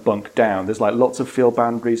can kind of bunk down. There's like lots of field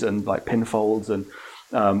boundaries and like pinfolds and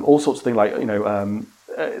all sorts of things. Like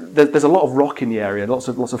there's a lot of rock in the area, lots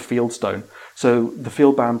of field stone. So the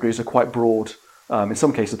field boundaries are quite broad. In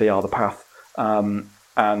some cases, they are the path.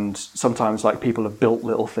 And sometimes like people have built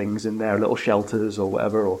little things in there, little shelters or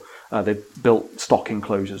whatever, or they've built stock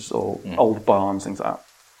enclosures or old barns, things like that.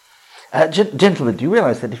 Gentlemen, do you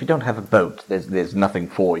realise that if you don't have a boat, there's nothing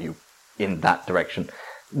for you in that direction?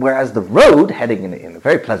 Whereas the road, heading in a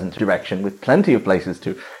very pleasant direction with plenty of places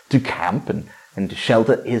to camp and to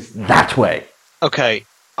shelter, is that way. Okay,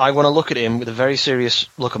 I want to look at him with a very serious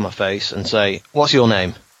look on my face and say, what's your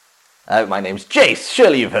name? My name's Jace.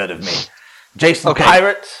 Surely you've heard of me. Jason Okay.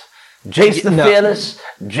 Pirate, Jace the Fearless,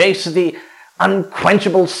 Jace the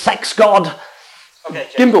unquenchable sex god. Okay,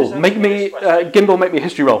 Gimbal, make me a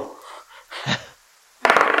history roll.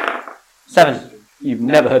 7. You've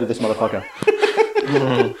never heard of this motherfucker.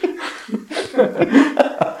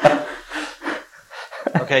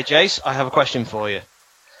 Okay, Jace, I have a question for you.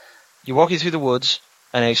 You're walking through the woods,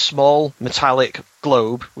 and a small metallic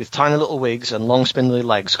globe with tiny little wings and long spindly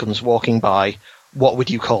legs comes walking by. What would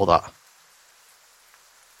you call that?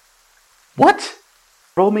 What?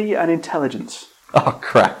 Roll me an intelligence. Oh,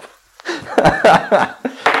 crap.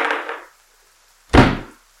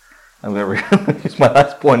 I'm going to use my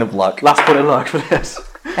last point of luck. Last point of luck for this.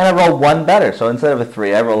 And I roll 1 better, so instead of a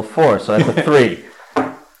 3, I roll a 4, so that's a 3.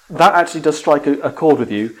 That actually does strike a chord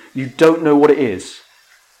with you. You don't know what it is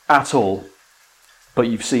at all, but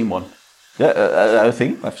you've seen one. Yeah,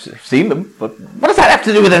 I've seen them, but what does that have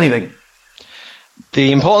to do with anything?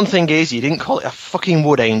 The important thing is you didn't call it a fucking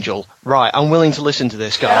wood angel. Right, I'm willing to listen to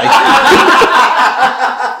this guy.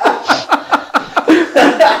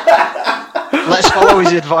 Let's follow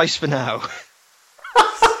his advice for now.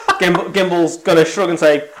 Gimbal's going to shrug and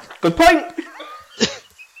say, good point!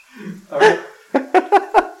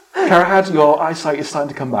 Karahad, your eyesight is starting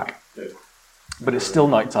to come back, but it's still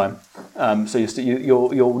nighttime. So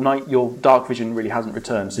your dark vision really hasn't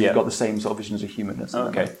returned. So you've got the same sort of vision as a human.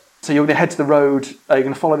 Okay. So you're going to head to the road. Are you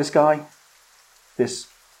going to follow this guy, this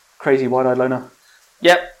crazy wide-eyed loner?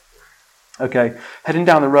 Yep. Okay. Heading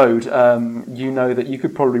down the road, you know that you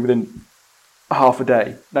could probably within half a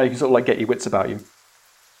day. Now you can sort of like get your wits about you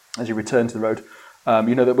as you return to the road.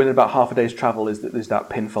 You know that within about half a day's travel is that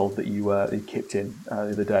pinfold that you kicked in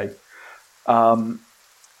the other day.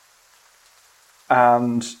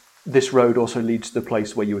 And this road also leads to the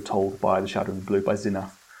place where you were told by the Shadow of the Blue, by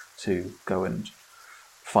Zinaf, to go and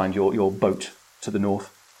find your boat to the north.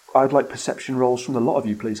 I'd like perception rolls from the lot of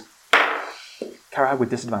you, please. Karahad with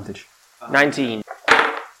disadvantage. 19.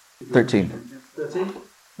 13.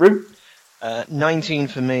 Rue? 19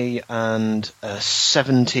 for me and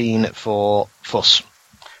 17 for Fuss.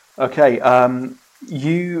 Okay,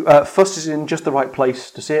 Fuss is in just the right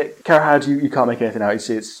place to see it. Karahad, you can't make anything out. You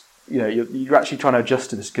see, you're actually trying to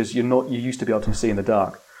adjust to this because you used to be able to see in the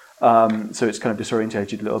dark, so it's kind of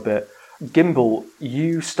disorientated a little bit. Gimbal,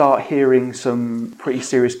 you start hearing some pretty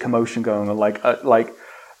serious commotion going on, like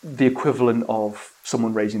the equivalent of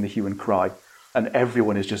someone raising the hue and cry, and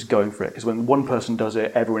everyone is just going for it because when one person does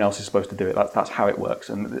it, everyone else is supposed to do it. That's how it works,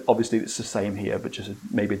 and obviously it's the same here, but just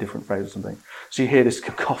maybe a different phrase or something. So you hear this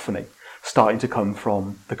cacophony starting to come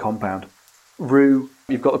from the compound. Rue,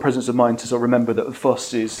 you've got the presence of mind to sort of remember that the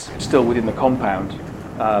Fuss is still within the compound,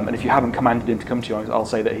 and if you haven't commanded him to come to you, I'll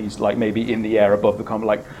say that he's like maybe in the air above the compound,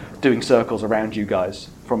 like doing circles around you guys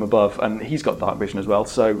from above, and he's got dark vision as well.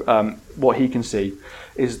 So what he can see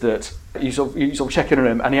is that you sort of check in on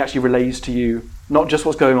him, and he actually relays to you not just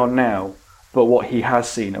what's going on now, but what he has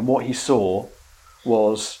seen. And what he saw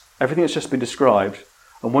was everything that's just been described.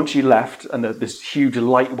 And once you left, and this huge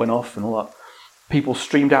light went off and all that, people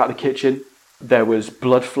streamed out of the kitchen. There was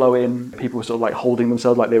blood flowing. People were sort of like holding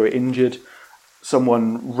themselves like they were injured.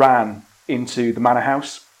 Someone ran into the manor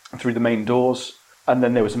house through the main doors. And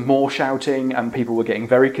then there was more shouting, and people were getting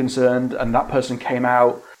very concerned, and that person came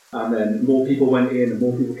out. And then more people went in, and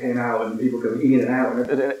more people came out, and people going in and out.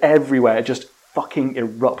 And everywhere, it just fucking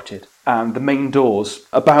erupted. And the main doors,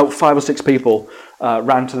 about 5 or 6 people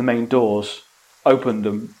ran to the main doors, opened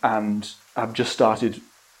them, and have just started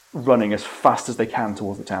running as fast as they can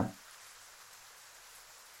towards the town.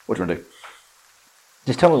 What do you want to do?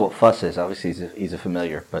 Just tell me what Fuss is. Obviously, he's a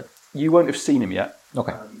familiar, but... You won't have seen him yet.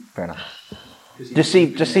 Okay, fair enough. Just see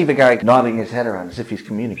the guy nodding his head around as if he's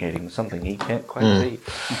communicating with something he can't quite see.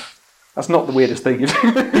 That's not the weirdest thing you've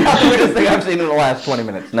seen. Not the weirdest thing I've seen in the last 20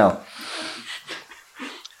 minutes, no.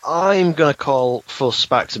 I'm going to call Fuss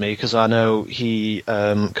back to me because I know he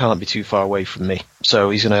can't be too far away from me. So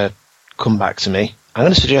he's going to come back to me. I'm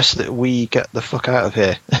going to suggest that we get the fuck out of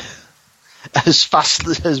here as fast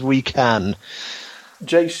as we can.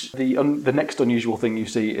 Jace, the next unusual thing you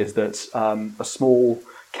see is that a small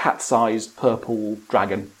cat-sized purple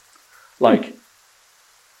dragon, like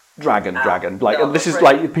dragon. Like no, this is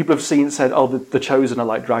like people have said, oh, the Chosen are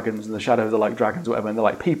like dragons and the Shadows are like dragons, or whatever, and they're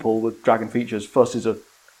like people with dragon features. Fuss is a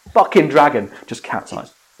fucking dragon, just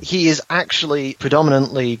cat-sized. He is actually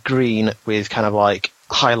predominantly green with kind of like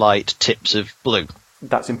highlight tips of blue.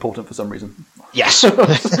 That's important for some reason. Yes. I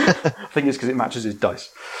think it's because it matches his dice.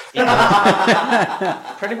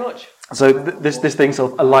 Pretty much. So this thing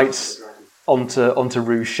sort of alights onto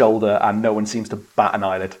Rue's shoulder, and no one seems to bat an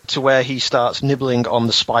eyelid. To where he starts nibbling on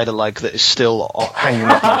the spider leg that is still hanging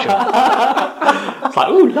off my shoulder. That's like,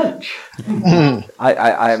 ooh, lunch.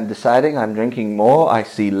 I am deciding I'm drinking more. I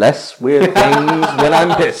see less weird things when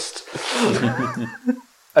I'm pissed.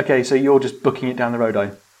 Okay, so you're just booking it down the road, are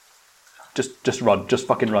you? Just run. Just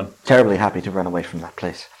fucking run. Terribly happy to run away from that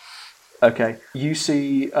place. Okay. You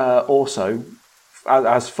see also,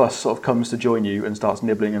 as Fuss sort of comes to join you and starts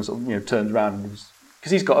nibbling and sort of, turns around,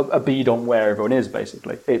 because he's got a bead on where everyone is,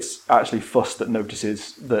 basically. It's actually Fuss that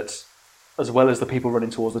notices that, as well as the people running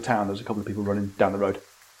towards the town, there's a couple of people running down the road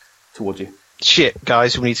towards you. Shit,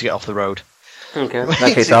 guys, we need to get off the road. Okay. In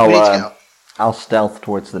that case, I'll stealth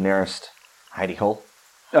towards the nearest hidey hole.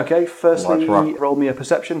 Okay, firstly, Large rock. roll me a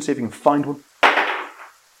perception, see if you can find one.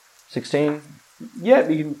 16. Yeah,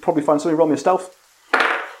 you can probably find something. Roll me a stealth.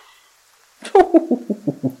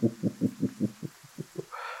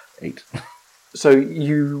 8. So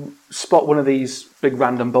you spot one of these big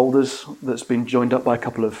random boulders that's been joined up by a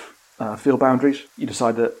couple of field boundaries. You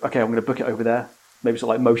decide that, okay, I'm going to book it over there. Maybe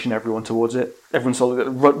sort of like motion everyone towards it. Everyone sort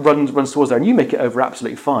of runs towards there, and you make it over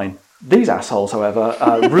absolutely fine. These assholes, however,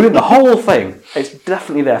 ruin the whole thing. It's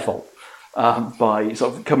definitely their fault by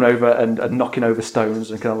sort of coming over and knocking over stones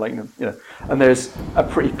and kind of like, And there's a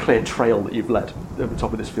pretty clear trail that you've led over the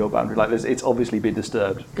top of this field boundary. Like it's obviously been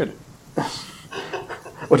disturbed. Good.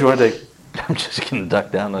 What do you want to do? I'm just going to duck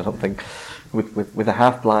down. I don't think with a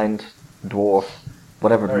half-blind dwarf,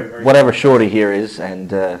 whatever Shorty here is,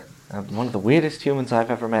 and one of the weirdest humans I've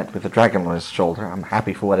ever met with a dragon on his shoulder. I'm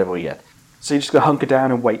happy for whatever we get. So you're just going to hunker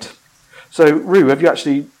down and wait. So, Rue, have you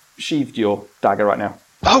actually sheathed your dagger right now?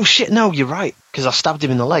 Oh shit! No, you're right. Because I stabbed him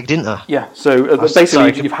in the leg, didn't I? Yeah. So basically,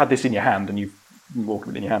 sorry. you've had this in your hand, and you've been walking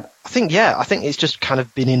with it in your hand. I think it's just kind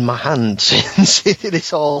of been in my hand since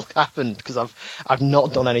this all happened. Because I've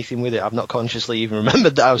not done anything with it. I've not consciously even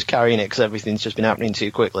remembered that I was carrying it because everything's just been happening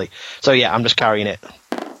too quickly. So yeah, I'm just carrying it.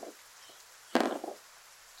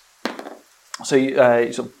 So you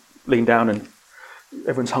sort of lean down, and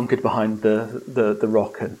everyone's hunkered behind the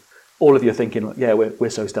rock, and all of you are thinking, like, yeah, we're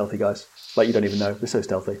so stealthy, guys. Like, you don't even know. We're so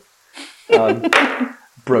stealthy.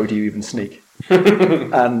 Bro, do you even sneak?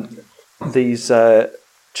 And these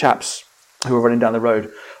chaps who are running down the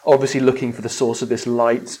road, obviously looking for the source of this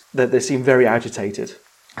light, they seem very agitated.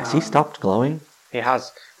 Has he stopped glowing? He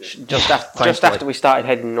has. Just after we started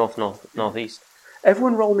heading northeast.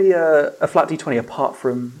 Everyone roll me a flat d20 apart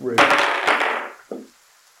from Rue.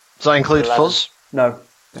 Does that include 11. Fuzz? No.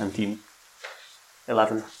 17.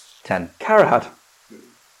 11. 10. Karahad,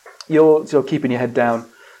 you're sort of keeping your head down,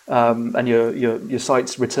 and your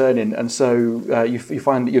sight's returning, and so you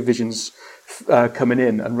find that your vision's coming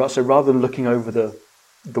in, and so rather than looking over the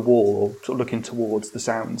wall or sort of looking towards the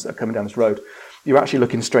sounds that are coming down this road, you're actually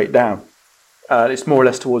looking straight down. It's more or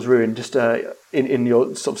less towards Ruin. Just in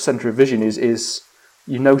your sort of centre of vision is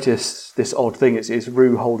you notice this odd thing. It's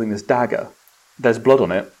Rue holding this dagger. There's blood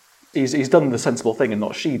on it. He's done the sensible thing and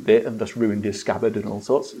not sheathed it and thus ruined his scabbard and all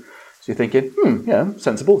sorts. So you're thinking, yeah,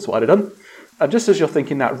 sensible, that's what I'd have done. And just as you're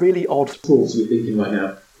thinking that really odd thoughts you're thinking right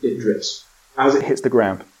now, it drips. as it hits the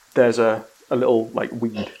ground, there's a little like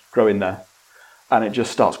weed growing there, and it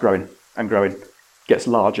just starts growing and growing, gets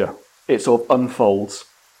larger. It sort of unfolds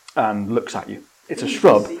and looks at you. It's a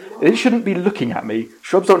shrub. It shouldn't be looking at me.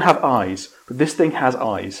 Shrubs don't have eyes, but this thing has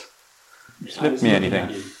eyes. Slip me anything.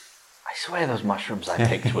 I swear those mushrooms I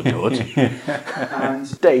picked were good.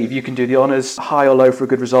 And Dave, you can do the honours. High or low for a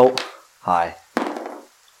good result? High.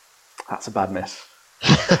 That's a bad miss.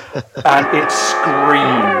 And it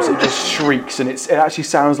screams, it just shrieks, and it actually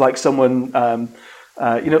sounds like someone,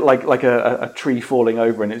 like a tree falling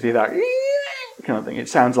over, and it's that kind of thing. It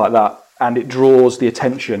sounds like that, and it draws the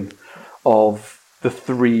attention of the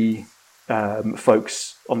three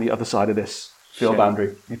folks on the other side of this field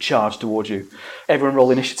boundary who charge towards you. Everyone roll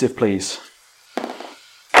initiative, please.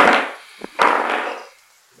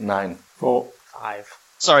 9. 4. 5.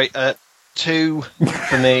 Sorry, 2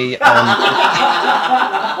 for me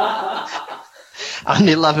and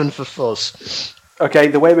 11 for Fuzz. Okay,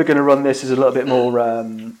 the way we're going to run this is a little bit more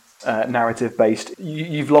narrative based.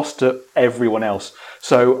 You've lost to everyone else,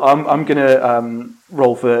 so I'm going to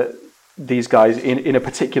roll for these guys in a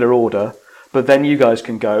particular order, but then you guys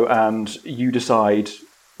can go and you decide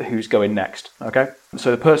who's going next. Okay,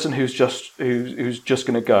 so the person who's just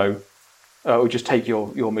going to go, or just take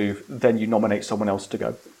your move, then you nominate someone else to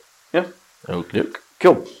go. Yeah. Okay.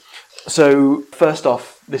 Cool. So first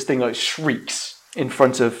off, this thing like shrieks in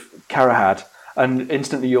front of Karahad, and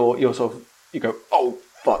instantly you go, oh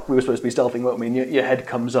fuck, we were supposed to be stealthing, weren't we? And your head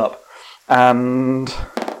comes up, and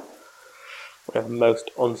we're the most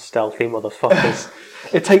unstealthy motherfuckers.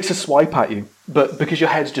 It takes a swipe at you, but because your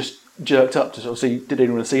head's just jerked up to sort of see, did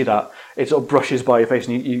anyone see that? It sort of brushes by your face,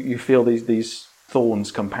 and you feel these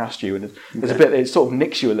thorns come past you, and there's a bit, it sort of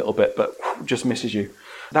nicks you a little bit, but just misses you.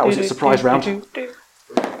 That was its surprise round.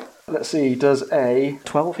 Let's see, does a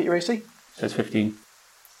 12 hit your AC? That's 15.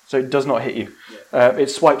 So it does not hit you. It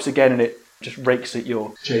swipes again and it just rakes at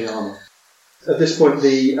your chain armor. At this point,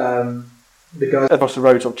 the guys across the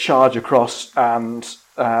road sort of charge across, and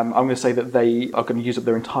I'm going to say that they are going to use up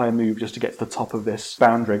their entire move just to get to the top of this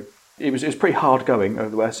boundary. It was pretty hard going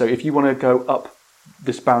over there, so if you want to go up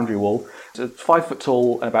this boundary wall, it's 5 foot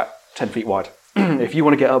tall and about 10 feet wide. If you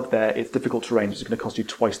want to get up there, it's difficult terrain, it's going to cost you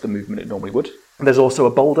twice the movement it normally would. There's also a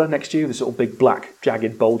boulder next to you, this little big black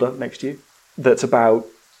jagged boulder next to you, that's about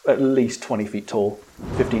at least 20 feet tall,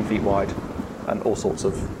 15 feet wide, and all sorts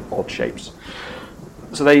of odd shapes.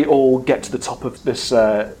 So they all get to the top of this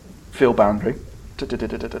field boundary.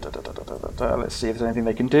 Let's see if there's anything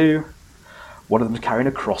they can do. One of them's carrying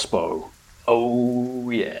a crossbow. Oh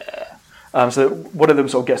yeah. So one of them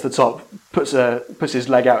sort of gets to the top, puts his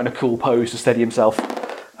leg out in a cool pose to steady himself,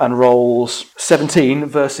 and rolls 17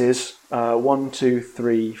 versus 1, 2,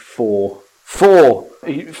 3, 4. 4!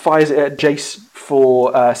 He fires it at Jace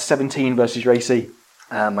for 17 versus your AC.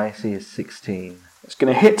 My AC is 16. It's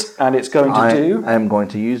going to hit, and it's going to do... I am going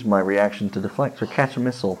to use my reaction to deflect or catch a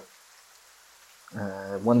missile.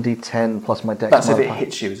 1d10 plus my dex That's modifier. if it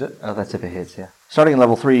hits you, is it? Oh, that's if it hits, yeah. Starting at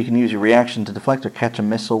level 3, you can use your reaction to deflect or catch a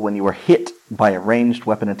missile when you are hit by a ranged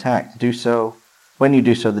weapon attack. When you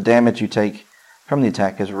do so, the damage you take from the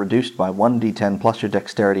attack is reduced by 1d10 plus your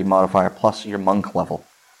dexterity modifier plus your monk level.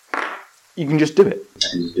 You can just do it.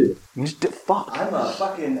 You can just do it. Fuck. I'm a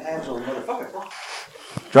fucking agile motherfucker.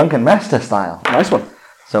 Drunken Master style. Nice one.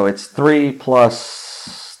 So it's 3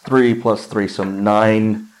 plus 3 plus 3, so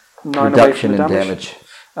 9 9 reduction away from in the damage.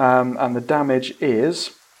 And the damage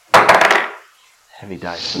is... Heavy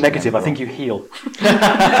dice. Negative, I think you heal.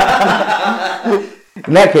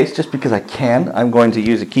 In that case, just because I can, I'm going to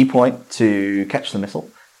use a key point to catch the missile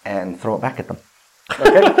and throw it back at them.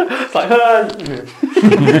 Okay. It's like...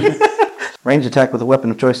 Range attack with a weapon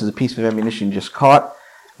of choice is a piece of ammunition you just caught.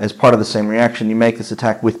 As part of the same reaction, you make this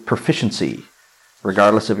attack with proficiency,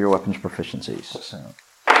 regardless of your weapon's proficiencies.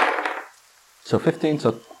 So 15,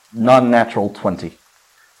 so non-natural 20.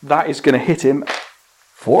 That is going to hit him.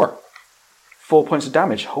 4. 4 points of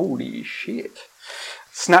damage. Holy shit.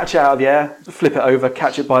 Snatch it out of the air, flip it over,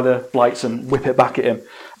 catch it by the blights and whip it back at him.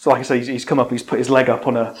 So like I say, he's come up, he's put his leg up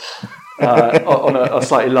on a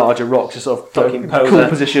slightly larger rock to sort of Fucking cool poser.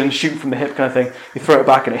 position, shoot from the hip kind of thing. You throw it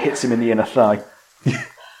back and it hits him in the inner thigh.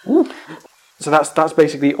 So that's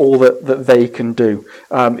basically all that they can do.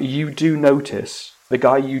 You do notice the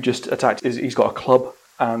guy you just attacked, he's got a club,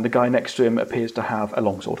 and the guy next to him appears to have a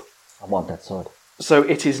longsword. I want that sword. So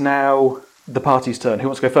it is now the party's turn. Who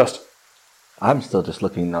wants to go first? I'm still just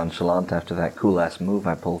looking nonchalant after that cool-ass move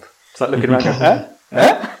I pulled. It's like looking around going,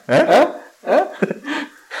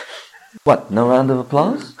 What, no round of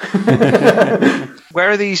applause?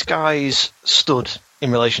 Where are these guys stood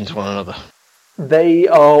in relation to one another? They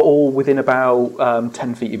are all within about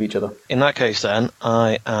 10 feet of each other. In that case, then,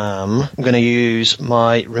 I am going to use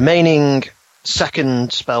my remaining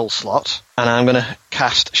second spell slot, and I'm going to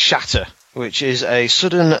cast Shatter, which is a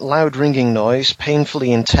sudden loud ringing noise,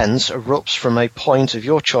 painfully intense, erupts from a point of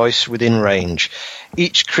your choice within range.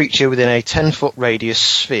 Each creature within a 10-foot radius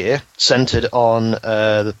sphere, centered on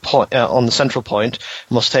the central point,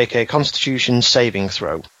 must take a Constitution saving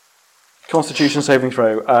throw. Constitution saving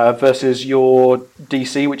throw versus your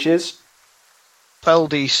DC, which is? Spell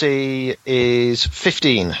DC is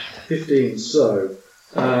 15. 15, so...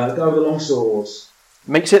 guy with the long swords.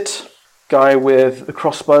 Makes it. Guy with a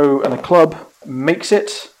crossbow and a club makes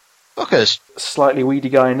it. Fuckers. Slightly weedy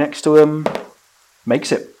guy next to him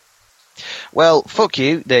makes it. Well, fuck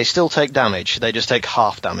you, they still take damage. They just take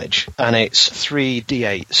half damage. And it's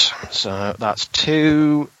 3d8s. So that's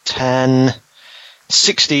 2, 10,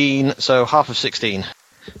 16, so half of 16.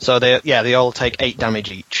 So they all take 8 damage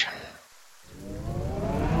each.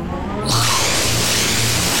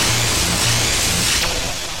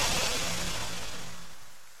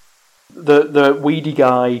 The weedy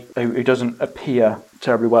guy who doesn't appear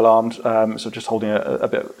terribly well armed, so just holding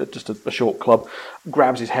a short club,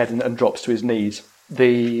 grabs his head and drops to his knees.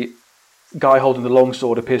 The guy holding the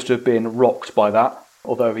longsword appears to have been rocked by that,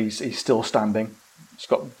 although he's still standing. He's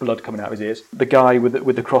got blood coming out of his ears. The guy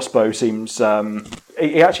with the crossbow seems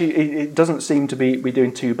he doesn't seem to be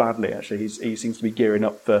doing too badly. Actually, he seems to be gearing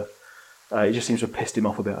up for. It just seems to have pissed him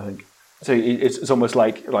off a bit, I think. So it's almost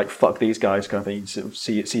like fuck these guys kind of thing. You sort of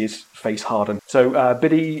see his face harden. So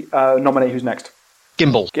Biddy, nominate who's next.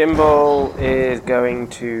 Gimbal. Gimbal is going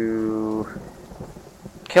to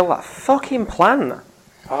kill that fucking plant.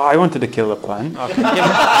 Oh, I wanted to kill the plant.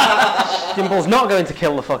 Gimble's not going to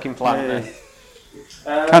kill the fucking plant.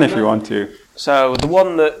 Can if you want to. So the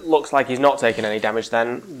one that looks like he's not taking any damage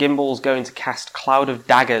then, Gimble's going to cast Cloud of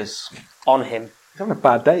Daggers on him. He's having a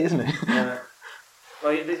bad day, isn't he? Yeah.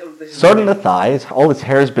 Sword in the thighs. All his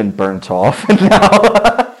hair's been burnt off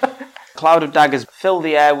now. Cloud of Daggers fill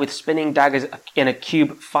the air with spinning daggers in a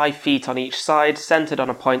cube 5 feet on each side, centered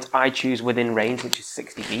on a point I choose within range, which is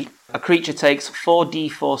 60 feet. A creature takes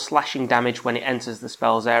 4d4 slashing damage when it enters the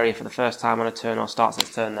spell's area for the first time on a turn or starts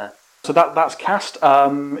its turn there. So that's cast.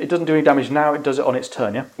 It doesn't do any damage now, it does it on its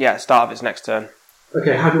turn, yeah? Yeah, start of its next turn.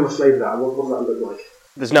 Okay, how do you want to flavour that? What does that look like?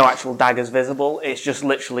 There's no actual daggers visible, it's just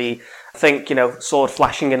literally, think, sword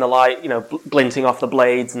flashing in the light, glinting off the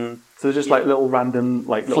blades and... So they're just like little random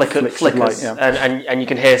little flickers of light, yeah. and you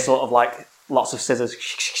can hear sort of like lots of scissors.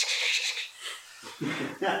 Do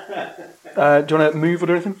you want to move or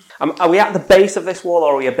do anything? Are we at the base of this wall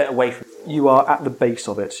or are we a bit away from it? You are at the base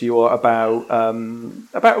of it, so you are about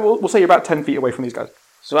we'll say you're about 10 feet away from these guys.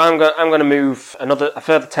 So I'm going to move a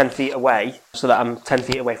further 10 feet away so that I'm 10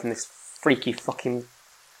 feet away from this freaky fucking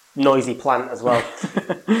noisy plant as well.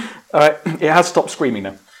 Alright, it has stopped screaming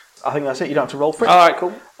now. I think that's it, you don't have to roll for it. Alright,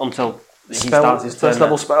 cool. Until he starts his turn. First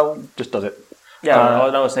level spell, just does it. Yeah,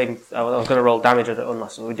 I was saying I was going to roll damage at it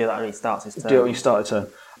unless we do that when he starts his turn. Do it when you start a turn.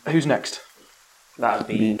 Who's next? That would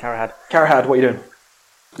be Karahad. Karahad, what are you doing?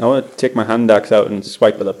 I want to take my hand axe out and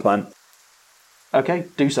swipe at the plant. Okay,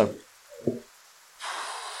 do so.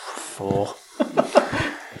 4.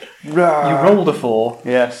 You rolled a 4.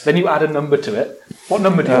 Yes. Then you add a number to it. What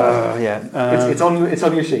number do you have? Yeah. It's on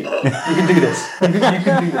your sheet. You can do this. You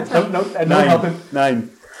can do this. No help him.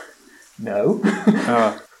 9. No.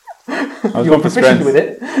 I was You're going for proficient strength. with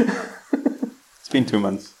it. It's been 2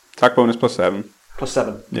 months. Attack bonus +7.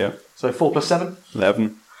 +7. Yeah. So 4 + 7?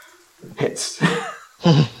 11. Hits.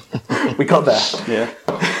 We got there. Yeah.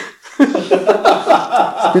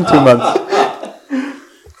 It's been 2 months.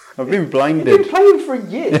 I've been blinded. You've been playing for a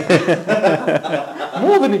year.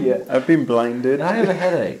 More than a year. I've been blinded. I have a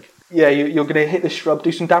headache. Yeah, you're going to hit this shrub.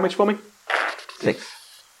 Do some damage for me. 6.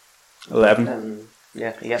 11.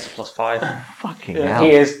 Yeah, he gets a +5. Fucking hell.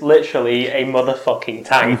 He is literally a motherfucking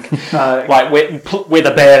tank. With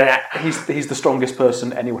a bayonet. He's the strongest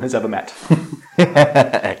person anyone has ever met.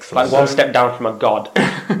 Excellent. Like one step down from a god.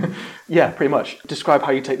 Yeah, pretty much. Describe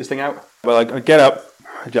how you take this thing out. Well, I get up.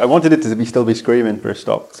 I wanted it to still be screaming for a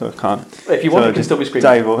stop, so I can't. If you want, it can still be screaming.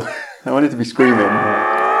 Dive over. I want it to be screaming.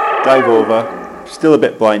 Dive over. Still a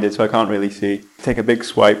bit blinded, so I can't really see. Take a big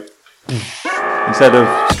swipe. Instead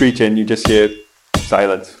of screeching, you just hear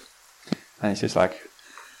silence. And it's just like...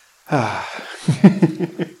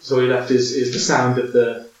 So all left is the sound of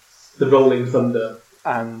the rolling thunder.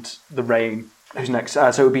 And the rain. Who's next? So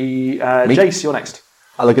it would be Jace, you're next.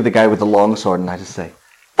 I look at the guy with the long sword and I just say,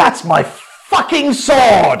 "That's my fucking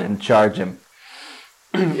sword!" and charge him.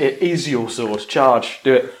 It is your sword. Charge.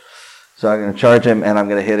 Do it. So I'm going to charge him and I'm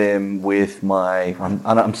going to hit him with my...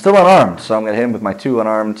 I'm still unarmed, so I'm going to hit him with my 2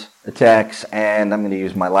 unarmed attacks and I'm going to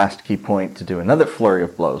use my last key point to do another flurry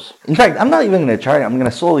of blows. In fact, I'm not even going to charge him. I'm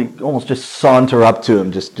going to slowly almost just saunter up to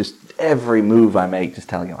him, just every move I make, just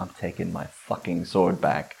telling him I'm taking my fucking sword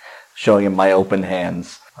back, showing him my open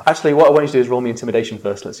hands. Actually, what I want you to do is roll me intimidation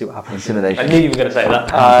first. Let's see what happens. Intimidation. I knew you were going to say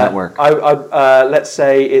that. How does that work? Let's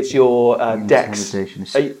say it's your dex. Intimidation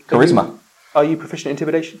is Charisma. Are you proficient in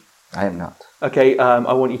intimidation? I am not. Okay,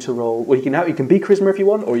 I want you to roll... Well, you can be charisma if you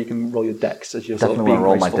want, or you can roll your dex as you're Definitely sort of being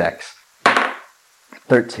want to roll graceful. my dex.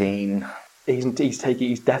 13.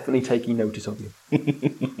 He's definitely taking notice of you.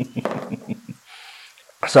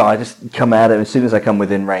 So I just come at him as soon as I come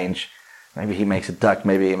within range. Maybe he makes a duck,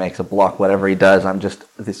 maybe he makes a block, whatever he does. I'm just...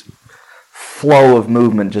 This flow of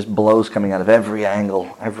movement, just blows coming out of every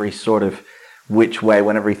angle, every sort of which way.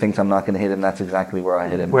 Whenever he thinks I'm not going to hit him, that's exactly where I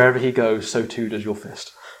hit him. Wherever he goes, so too does your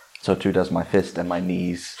fist. So too does my fist and my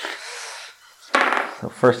knees. So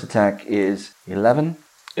first attack is 11.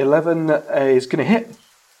 11 is going to hit.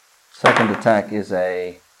 Second attack is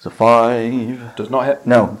a 5. Does not hit.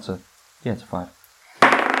 No, it's a 5.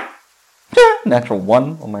 Natural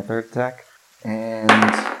 1 on my third attack. And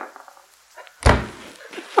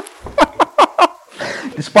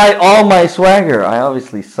despite all my swagger, I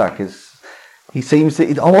obviously suck. He seems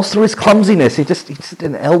to, almost through his clumsiness, he just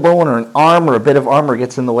an elbow or an arm or a bit of armor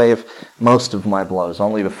gets in the way of most of my blows.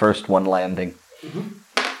 Only the first one landing. Mm-hmm.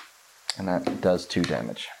 And that does 2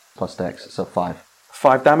 damage. Plus dex, so 5.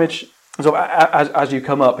 5 damage. So as you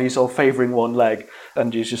come up, he's sort of favouring one leg,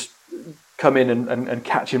 and you just come in and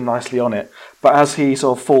catch him nicely on it. But as he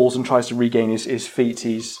sort of falls and tries to regain his feet,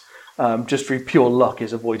 he's just through pure luck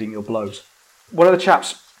is avoiding your blows. One of the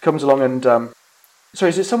chaps comes along and... sorry,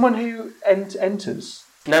 is it someone who enters?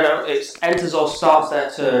 No, it's enters or starts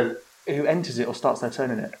their turn. Who enters it or starts their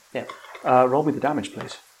turn in it? Yeah. Roll me the damage,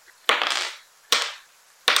 please.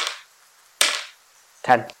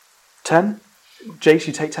 10. 10? Jace,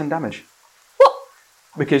 you take 10 damage. What?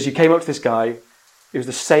 Because you came up to this guy. It was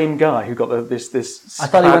the same guy who got this. I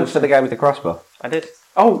thought he went for the guy with the crossbow. I did.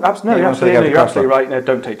 Oh, no, you're absolutely right. No,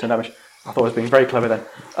 don't take 10 damage. I thought I was being very clever then.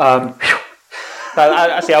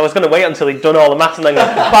 Actually, I was going to wait until he'd done all the maths and then go,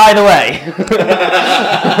 by the way.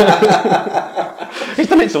 He's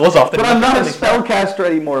done it to us often. But I'm not a spellcaster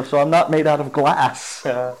anymore, so I'm not made out of glass.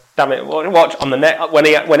 Damn it. Watch on the net. When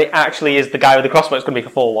it actually is the guy with the crossbow, it's going to be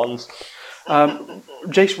for 4 ones.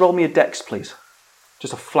 Jace, roll me a dex, please.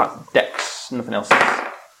 Just a flat dex, nothing else.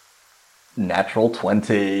 Natural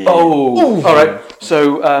 20. Oh! Ooh. All right.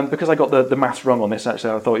 So, because I got the maths wrong on this,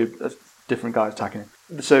 actually, I thought you a different guy attacking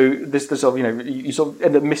him. So, this sort of, you sort of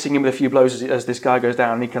end up missing him with a few blows as this guy goes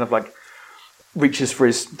down, and he kind of like reaches for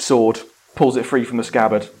his sword, pulls it free from the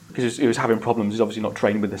scabbard, because he was having problems. He's obviously not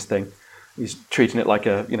trained with this thing. He's treating it like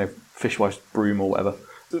a, fishwife's broom or whatever.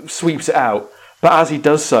 Sweeps it out. But as he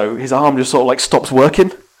does so, his arm just sort of like stops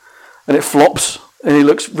working, and it flops. And he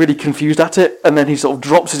looks really confused at it, and then he sort of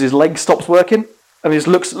drops as his leg stops working, and he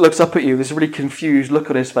just looks up at you, this really confused look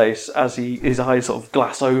on his face as his eyes sort of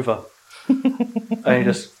glass over. And he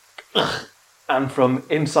just... And from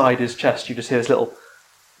inside his chest, you just hear this little...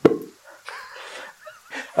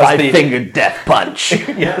 Five-fingered death punch.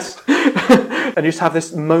 Yes. And you just have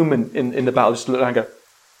this moment in the battle, just look around and go,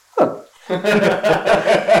 oh.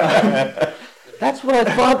 That's what I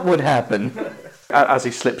thought would happen. As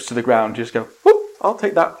he slips to the ground, you just go, whoop. I'll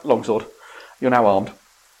take that longsword. You're now armed.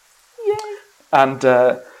 Yay! And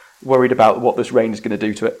worried about what this rain is going to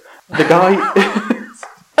do to it. The guy...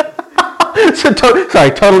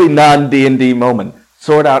 totally non-D&D moment.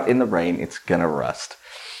 Sword out in the rain, it's going to rust.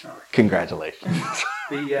 Congratulations.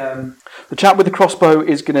 The chap with the crossbow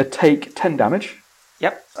is going to take 10 damage.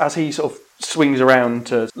 Yep. As he sort of swings around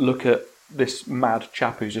to look at this mad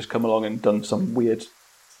chap who's just come along and done some weird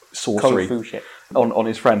sorcery. Kung fu shit. On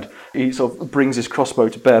his friend. He sort of brings his crossbow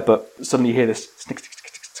to bear, but suddenly you hear this snick, snick,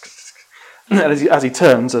 snick, snick, snick, snick. And as he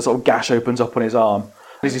turns, a sort of gash opens up on his arm.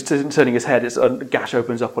 As he's turning his head, a gash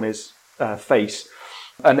opens up on his face.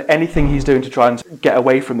 And anything he's doing to try and get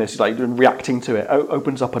away from this, like reacting to it,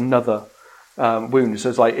 opens up another wound.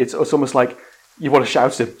 So it's almost like you want to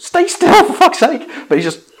shout to him, "Stay still, for fuck's sake!" But he's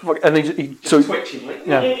just... And he twitching.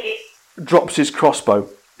 Drops his crossbow.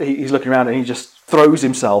 He's looking around and he just throws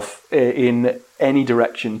himself in any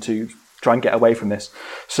direction to try and get away from this.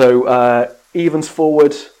 So evens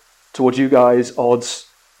forward towards you guys, odds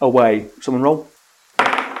away. Someone roll.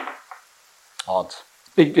 Odds.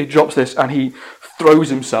 He drops this and he throws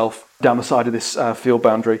himself down the side of this field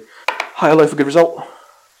boundary. High or low for good result?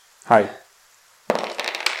 High.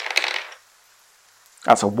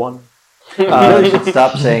 That's a 1. You should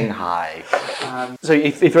stop saying hi. So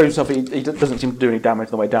he throws himself. He doesn't seem to do any damage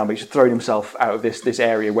on the way down, but he's thrown himself out of this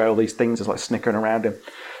area where all these things are like snickering around him.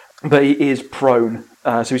 But he is prone,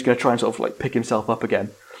 so he's going to try and sort of like pick himself up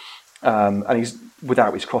again. And he's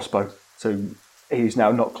without his crossbow, so he's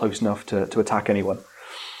now not close enough to attack anyone.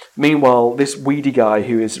 Meanwhile, this weedy guy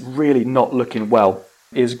who is really not looking well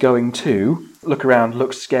is going to look around,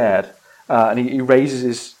 look scared. And he raises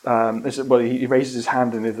his he raises his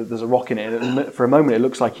hand and there's a rock in it. And for a moment, it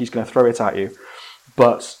looks like he's going to throw it at you,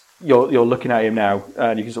 but you're looking at him now,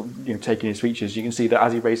 and you can sort of, taking his features. You can see that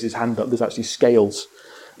as he raises his hand up, there's actually scales.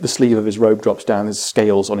 The sleeve of his robe drops down. There's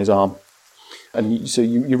scales on his arm, and so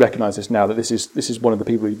you recognise this now that this is one of the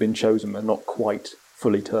people who've been chosen and not quite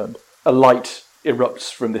fully turned. A light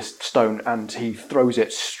erupts from this stone, and he throws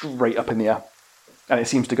it straight up in the air, and it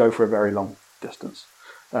seems to go for a very long distance.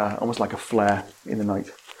 Almost like a flare in the night.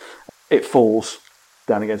 It falls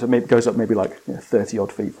down again, so it goes up maybe like 30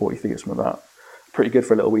 odd feet, 40 feet, something like that. Pretty good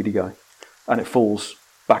for a little weedy guy. And it falls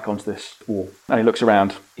back onto this wall. And he looks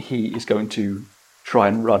around. He is going to try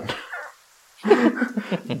and run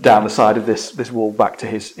down the side of this wall back to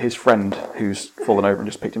his friend who's fallen over and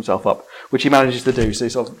just picked himself up, which he manages to do. So he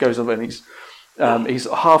sort of goes over and he's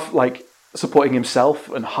half like supporting himself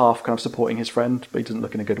and half kind of supporting his friend, but he doesn't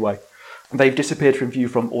look in a good way. They've disappeared from view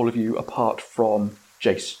from all of you apart from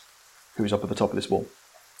Jace, who's up at the top of this wall.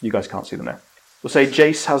 You guys can't see them now. We'll say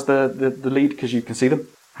Jace has the lead because you can see them.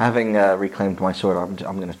 Having reclaimed my sword,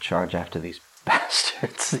 I'm going to charge after these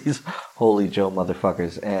bastards, these holy Joe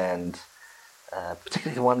motherfuckers, and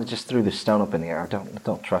particularly the one that just threw the stone up in the air. I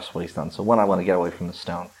don't trust what he's done. So 1, I want to get away from the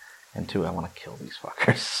stone, and 2, I want to kill these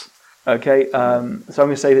fuckers. Okay, so I'm going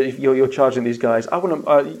to say that if you're charging these guys, I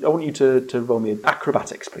want you to roll me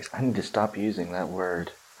acrobatics, please. I need to stop using that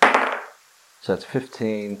word. So it's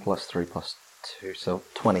 15 plus 3 plus 2, so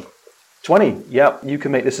 20. 20. Yep, you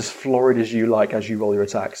can make this as florid as you like as you roll your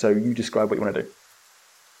attack. So you describe what you want to do.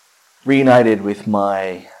 Reunited with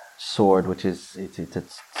my sword, which is it's a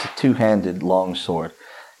two-handed long sword.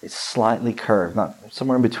 It's slightly curved, not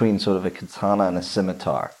somewhere in between sort of a katana and a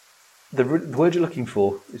scimitar. The word you're looking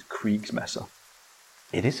for is Kriegsmesser.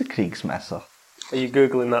 It is a Kriegsmesser. Are you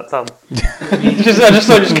Googling that, Tom? I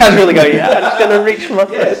just casually go, yeah, I'm just going to reach for my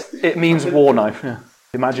fist. It means war knife. Yeah.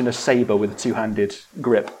 Imagine a saber with a two-handed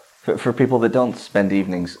grip. For people that don't spend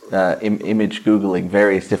evenings image Googling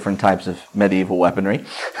various different types of medieval weaponry.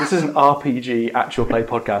 This is an RPG actual play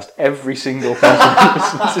podcast. Every single person who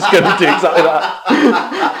listens is going to do exactly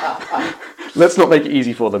that. Let's not make it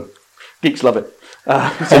easy for them. Geeks love it.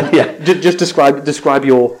 Just describe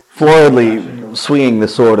your... Floridly swinging the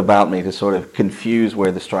sword about me to sort of confuse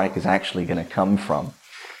where the strike is actually going to come from.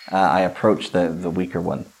 I approach the weaker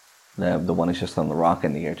one. The one who's just on the rock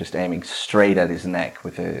in the air, just aiming straight at his neck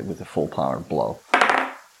with a full power blow.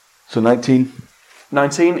 So 19.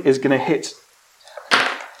 19 is going to hit.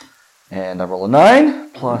 And I roll a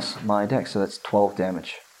 9 plus my dex, so that's 12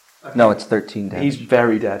 damage. No, it's 13 damage. He's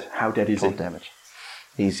very dead. How dead is 12 he? damage.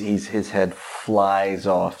 His head flies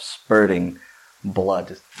off, spurting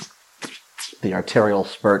blood. The arterial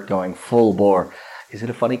spurt going full bore. Is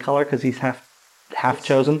it a funny color because he's half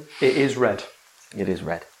chosen? It is red. It is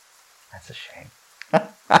red. That's a shame.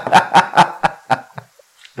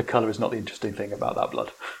 The colour is not the interesting thing about that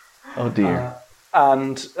blood. Oh dear.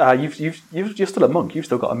 And you're still a monk. You've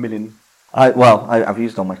still got 1 million. I've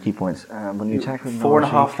used all my key points. When you attack with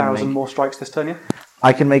 4,500 more strikes this turn, yeah?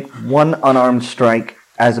 I can make one unarmed strike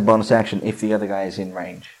as a bonus action if the other guy is in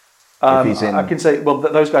range. If he's in... I can say, well,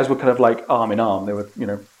 those guys were kind of like arm in arm. They were,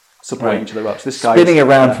 supporting each other up. So this guy spinning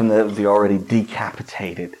around from the already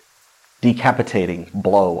decapitating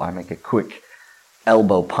blow, I make a quick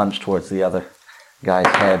elbow punch towards the other guy's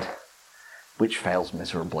head, which fails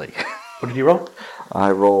miserably. What did you roll? I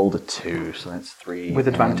rolled a 2, so that's 3. With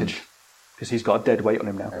advantage, because he's got a dead weight on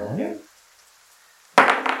him now.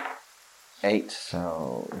 8,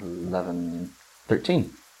 so 11, 13.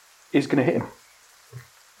 He's going to hit him.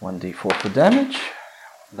 1d4 for damage.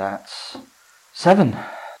 That's 7.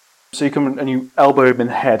 So you come and you elbow him in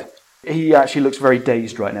the head. He actually looks very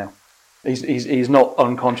dazed right now. He's not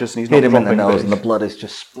unconscious and he's not hit him in the dropping, nose, and the blood is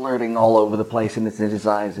just splurting all over the place, and it's in his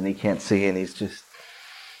eyes, and he can't see, and he's just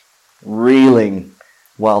reeling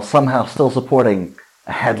while somehow still supporting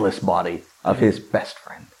a headless body of his best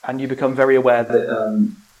friend. And you become very aware that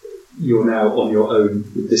you're now on your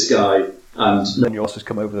own with this guy, and no one else has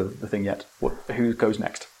come over the thing yet. Who goes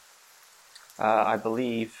next? I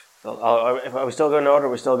believe. Are we still going in order?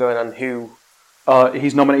 We're still going on who?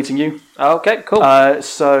 He's nominating you. Okay, cool.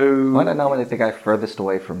 So why not nominate the guy furthest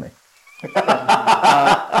away from me?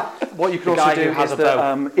 What you can also do is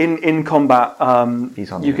that in combat,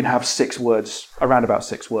 you can have 6 words, around about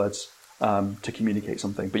 6 words, to communicate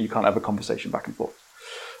something, but you can't have a conversation back and forth.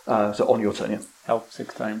 So on your turn, yeah. Help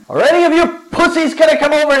 6 times. Are any of you pussies gonna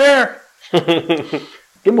come over here?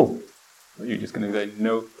 Gimbal. Are you just gonna say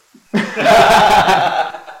no?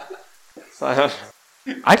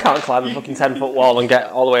 I can't climb a fucking 10-foot wall and get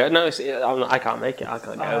all the way. No, I can't make it. I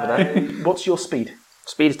can't get over there. What's your speed?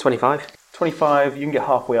 Speed is 25. 25. You can get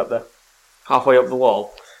halfway up there. Halfway up the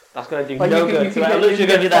wall. That's going to do like no good. I'm literally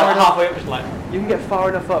going to do that halfway up. Just like you can get far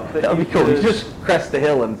enough up that would be cool. You just crest the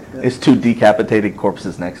hill and there's 2 decapitated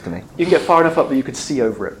corpses next to me. You can get far enough up that you could see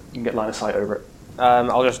over it. You can get line of sight over it.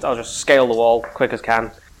 I'll just scale the wall quick as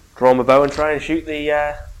can. Draw my bow and try and shoot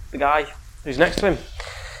the guy who's next to him.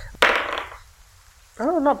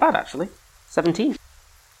 Oh, not bad actually. 17.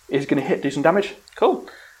 Is going to hit. Do some damage. Cool.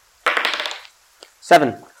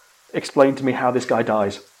 7. Explain to me how this guy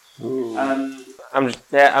dies. I'm just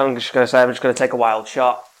going to say I'm just going to take a wild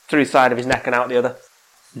shot through the side of his neck and out the other.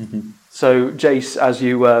 Mm-hmm. So Jace, as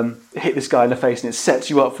you hit this guy in the face, and it sets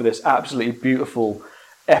you up for this absolutely beautiful,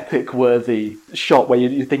 epic-worthy shot where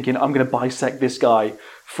you're thinking, I'm going to bisect this guy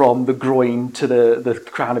from the groin to the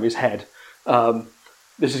crown of his head.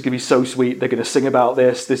 This is going to be so sweet. They're going to sing about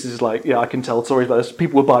this. This is like, I can tell stories about this.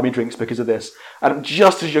 People will buy me drinks because of this. And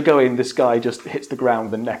just as you're going, this guy just hits the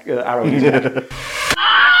ground with the arrow in his head.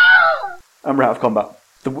 And we're out of combat.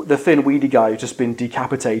 The thin, weedy guy who's just been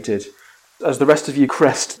decapitated. As the rest of you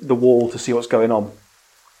crest the wall to see what's going on,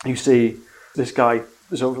 you see this guy,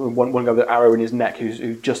 there's one guy with an arrow in his neck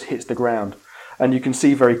who just hits the ground. And you can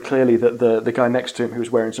see very clearly that the guy next to him,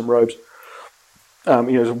 who's wearing some robes,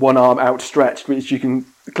 there's one arm outstretched, which you can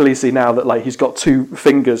clearly see now that like he's got two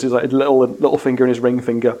fingers. He's like a little finger and his ring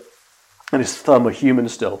finger, and his thumb are human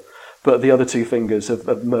still, but the other two fingers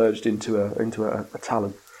have merged into a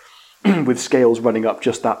talon, with scales running up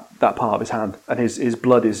just that part of his hand, and his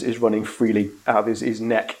blood is running freely out of his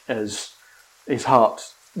neck as his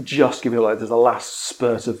heart just giving like there's a last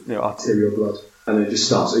spurt of arterial blood, and then it just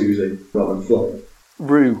starts oozing rather than flowing.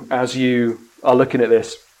 Rue, as you are looking at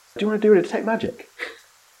this, do you want to do a detect magic?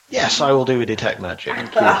 Yes, I will do a detect magic.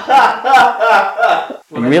 You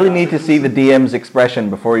really need to see the DM's expression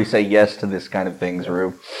before you say yes to this kind of things,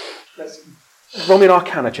 Rue. Roll me an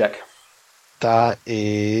Arcana check. That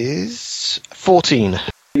is 14.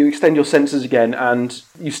 You extend your senses again, and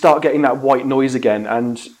you start getting that white noise again,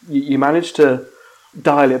 and you manage to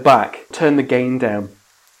dial it back, turn the gain down.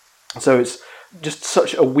 So it's just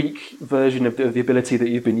such a weak version of the ability that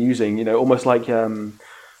you've been using, almost like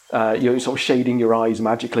you're sort of shading your eyes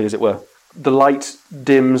magically, as it were. The light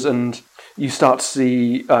dims, and you start to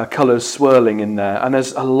see colours swirling in there, and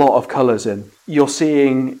there's a lot of colours in. You're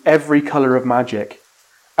seeing every colour of magic,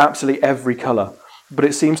 absolutely every colour, but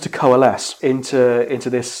it seems to coalesce into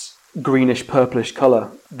this greenish purplish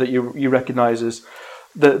colour that you recognise as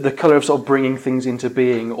the colour of sort of bringing things into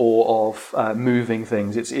being or of moving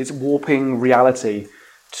things. It's warping reality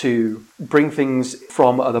to bring things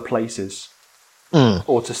from other places,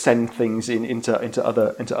 or to send things into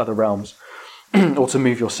other realms, or to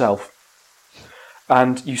move yourself.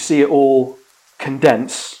 And you see it all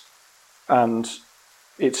condense, and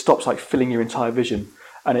it stops like filling your entire vision,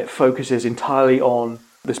 and it focuses entirely on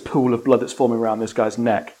this pool of blood that's forming around this guy's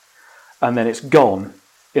neck, and then it's gone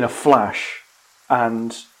in a flash.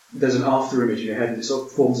 And there's an after image in your head, and it sort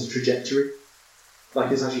of forms a trajectory,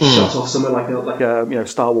 like it's actually shot off somewhere, like a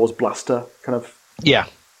Star Wars blaster kind of. Yeah.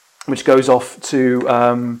 Which goes off to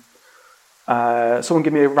someone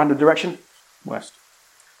give me a random direction. West.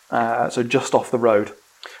 So just off the road,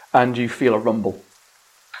 and you feel a rumble,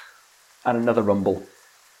 and another rumble,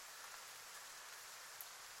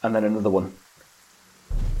 and then another one,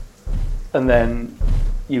 and then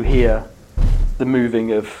you hear the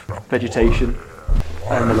moving of vegetation.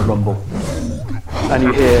 And another rumble, and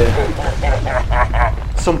you hear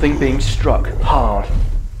something being struck hard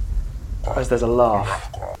as there's a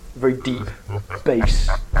laugh, a very deep bass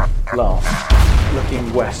laugh.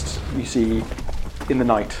 Looking west, you see in the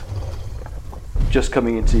night, just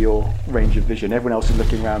coming into your range of vision. Everyone else is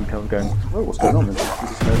looking around, kind of going, "Oh, what's going on? Is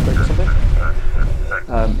this an earthquake or something?"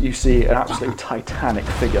 You see an absolutely titanic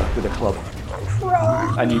figure with a club,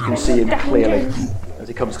 and you can see him clearly as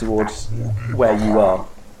he comes towards where you are,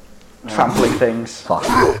 trampling things,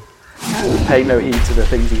 paying no heed to the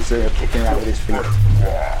things he's kicking around with his feet.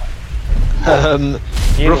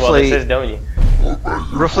 You know what this is, don't you?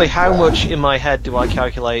 Roughly how much in my head do I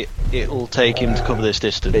calculate it will take him to cover this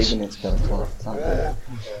distance?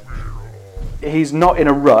 He's not in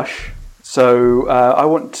a rush, so I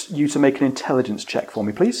want you to make an intelligence check for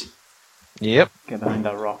me, please. Yep. Get behind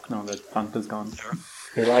that rock now that Phantom's gone.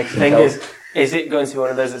 He likes the thing is it going to be one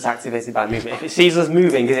of those that's activated by movement? If it sees us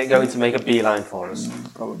moving, is it going to make a beeline for us?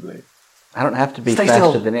 Probably. I don't have to be Stay faster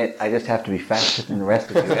still. than it. I just have to be faster than the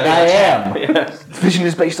rest of you. And I am. Yeah. Vision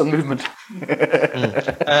is based on movement. It's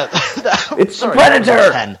the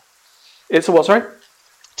Predator! 10. It's a what, sorry?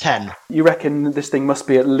 10. You reckon this thing must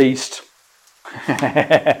be at least...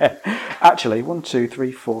 Actually, 1, 2,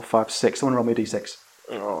 3, 4, 5, 6. Someone roll me a d6.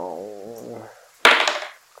 Oh.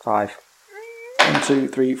 5. 1, 2,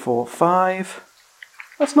 3, 4, 5.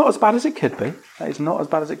 That's not as bad as it could be. That is not as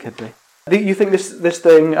bad as it could be. You think this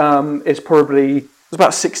thing is probably... It's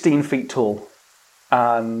about 16 feet tall.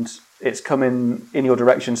 And it's coming in your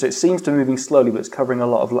direction. So it seems to be moving slowly, but it's covering a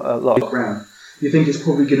lot of ground. You think it's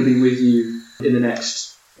probably going to be with you in the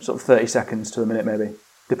next... sort of 30 seconds to a minute, maybe,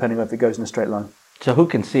 depending on if it goes in a straight line. So who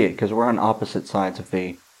can see it? Because we're on opposite sides of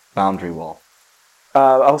the boundary wall.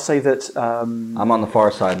 I'll say that... I'm on the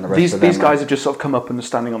far side and the rest of them... These guys have just sort of come up and are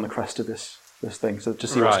standing on the crest of this thing, so to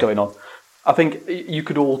see what's going on. I think you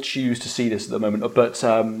could all choose to see this at the moment, but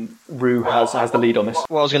Rue has the lead on this.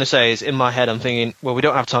 What I was going to say is, in my head, I'm thinking, well, we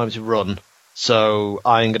don't have time to run, so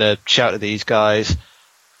I'm going to shout at these guys,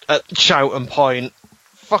 shout and point,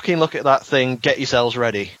 fucking look at that thing, get yourselves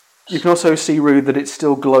ready. You can also see, Rue, that it's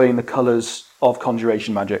still glowing the colours of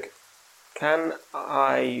conjuration magic. Can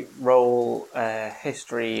I roll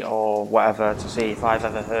history or whatever to see if I've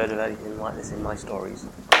ever heard of anything like this in my stories?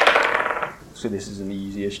 So this is an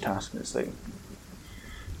easy-ish task, this thing.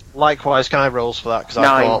 Likewise, can I roll for that?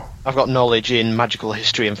 Because I've got knowledge in magical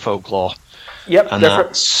history and folklore. Yep, and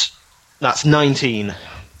that's 19.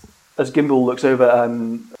 As Gimbal looks over,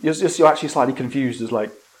 you're actually slightly confused. As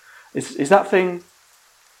like, is that thing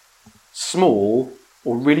small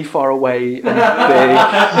or really far away and big.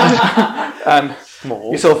 And Small.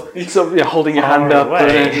 you're sort of holding your hand up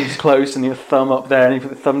away. and it's close, and your thumb up there, and you put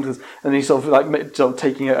the thumb, and you sort of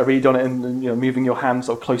taking a read on it, and moving your hand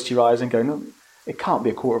sort of close to your eyes and going, no, it can't be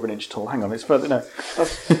a quarter of an inch tall. Hang on, it's further. No,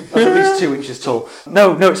 that's at least 2 inches tall.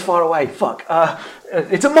 No, it's far away. Fuck.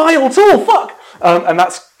 It's a mile tall. Fuck. And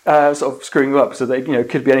that's sort of screwing you up, so that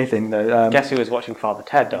could be anything. Guess who was watching Father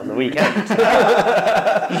Ted on the weekend?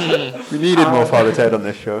 We needed more Father Ted on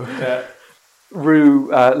this show. Rue,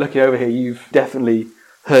 looking over here, you've definitely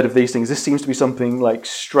heard of these things. This seems to be something like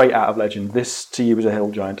straight out of legend. This to you is a hill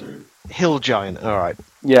giant. Hill giant, alright.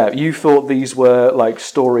 Yeah, you thought these were like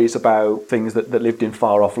stories about things that lived in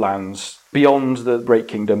far off lands beyond the Great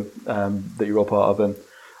Kingdom that you're all part of, and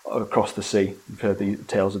across the sea. You've heard the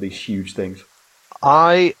tales of these huge things.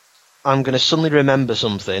 I'm going to suddenly remember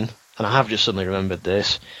something, and I have just suddenly remembered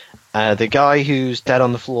this. The guy who's dead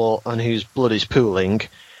on the floor and whose blood is pooling,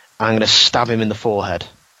 I'm going to stab him in the forehead.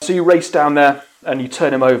 So you race down there and you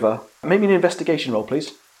turn him over. Make me an investigation roll,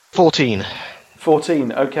 please. 14.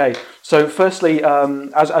 14, okay. So firstly,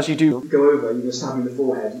 as you do... Go over, you're going to stab him in the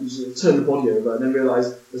forehead, you sort of turn the body over and then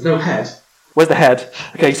realise there's no head. Where's the head?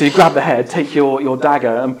 Okay, so you grab the head, take your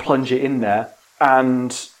dagger and plunge it in there,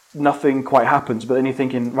 and nothing quite happens, but then you're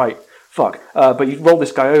thinking, right, fuck. But you roll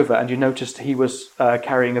this guy over and you noticed he was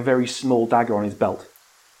carrying a very small dagger on his belt.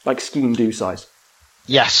 Like Skeen Do size.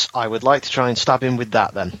 Yes, I would like to try and stab him with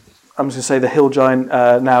that then. I'm just going to say the hill giant,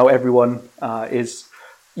 now everyone is...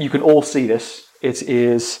 You can all see this. It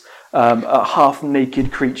is a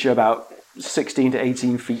half-naked creature about 16 to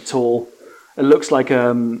 18 feet tall. It looks like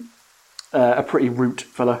a pretty root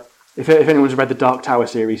fella. If anyone's read the Dark Tower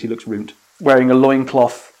series, he looks root. Wearing a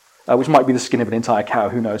loincloth, which might be the skin of an entire cow,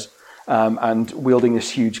 who knows, and wielding this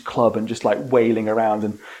huge club and just like wailing around,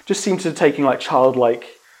 and just seems to be taking like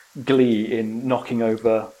childlike glee in knocking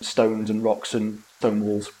over stones and rocks and stone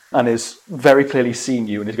walls, and is very clearly seen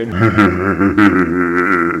you and is going...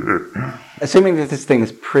 Assuming that this thing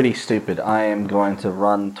is pretty stupid, I am going to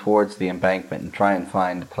run towards the embankment and try and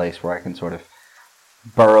find a place where I can sort of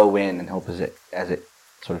burrow in and hope as it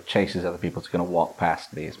sort of chases other people, it's going to walk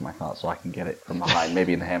past me, is my thought, so I can get it from behind,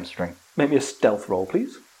 maybe in the hamstring. Make me a stealth roll,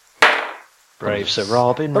 please. Brave Sir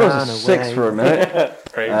Robin That was ran a away. 6 for a minute.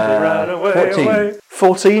 Bravely ran away, 14. away.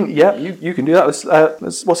 14, yeah, you can do that.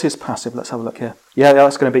 What's his passive? Let's have a look here. Yeah,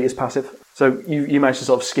 that's going to be his passive. So you managed to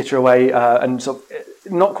sort of skitter away and sort of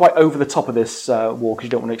not quite over the top of this wall, because you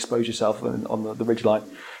don't want to expose yourself on the ridgeline.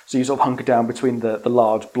 So you sort of hunker down between the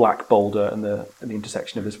large black boulder and the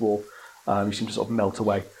intersection of this wall. You seem to sort of melt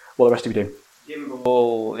away. What are the rest of you doing?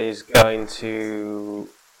 Gimbal is going to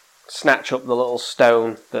snatch up the little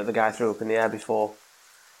stone that the guy threw up in the air before,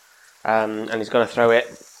 and he's going to throw it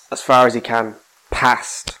as far as he can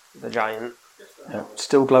past the giant. Yeah,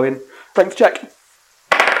 still glowing. Strength check.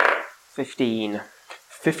 15.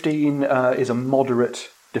 15 is a moderate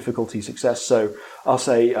difficulty success, so I'll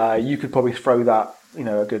say you could probably throw that,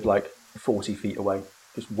 a good like 40 feet away.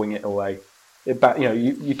 Just wing it away.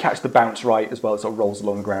 You catch the bounce right as well, it sort of rolls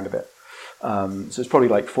along the ground a bit. So it's probably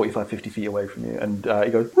like 45, 50 feet away from you, and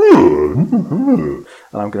he goes, and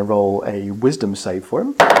I'm going to roll a wisdom save for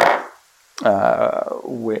him,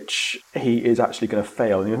 which he is actually going to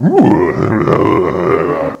fail.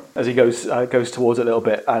 As he goes towards it a little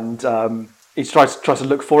bit, and he tries to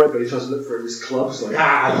look for it, But he tries to look for his club, it's like,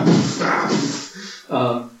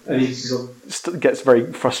 and he sort of... gets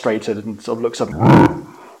very frustrated and sort of looks up.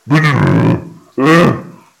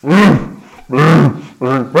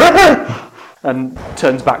 And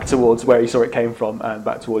turns back towards where he saw it came from, and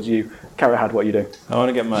back towards you. Carahad, what are you doing? I want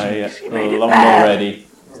to get my longbow ready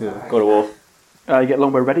to go to war. You get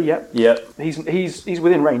longbow ready, yep. Yep. He's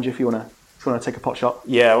within range if you wanna take a pot shot.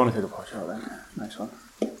 Yeah, I want to take a pot shot then. Nice one.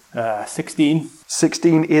 16.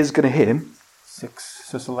 16 is gonna hit him. 6,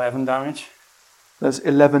 so it's 11 damage. That's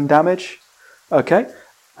 11 damage. Okay.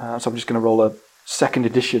 So I'm just gonna roll a first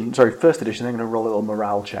edition. I'm gonna roll a little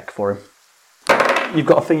morale check for him. You've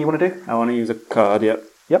got a thing you want to do? I want to use a card, yep.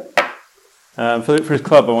 Yep. For his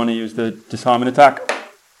club, I want to use the disarming attack.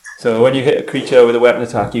 So when you hit a creature with a weapon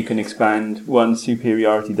attack, you can expand 1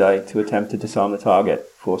 superiority die to attempt to disarm the target,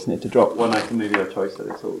 forcing it to drop 1 item of your choice that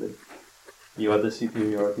it's holding. You add the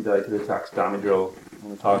superiority die to the attack's damage roll,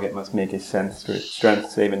 and the target must make a strength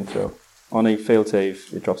saving throw. On a failed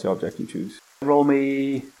save, it drops the object you choose. Roll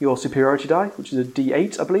me your superiority die, which is a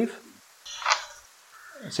D8, I believe.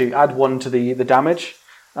 So you add 1 to the damage,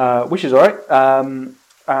 which is alright.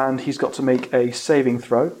 And he's got to make a saving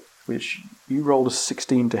throw, which you rolled a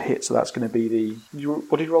 16 to hit, so that's going to be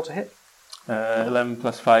what did you roll to hit? 11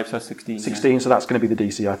 plus 5, so 16. 16, so that's going to be the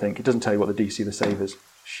DC, I think. It doesn't tell you what the DC of the save is.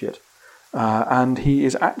 Shit. And he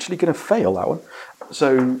is actually going to fail that one.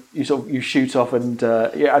 So you shoot off, and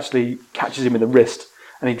it actually catches him in the wrist,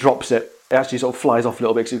 and he drops it. It actually sort of flies off a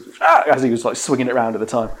little bit as he was like swinging it around at the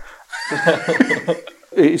time.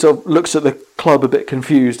 He sort of looks at the club a bit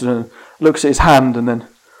confused, and then looks at his hand, and then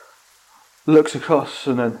looks across,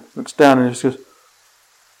 and then looks down, and just goes.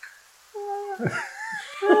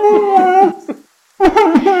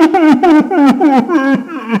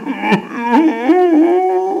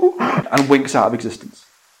 And winks out of existence.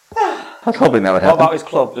 I was hoping that would happen. What about his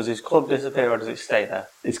club? Does his club disappear or does it stay there?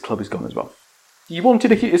 His club is gone as well. You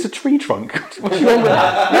wanted it's a tree trunk. What do you want with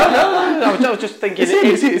that? No, I was just thinking.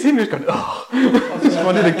 It's him who's going, oh. I just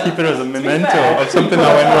wanted to keep it as a memento of something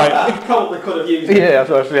that went right. You probably could have used it.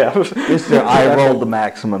 Yeah. I rolled the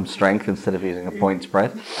maximum strength instead of using a point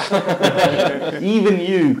spread. Even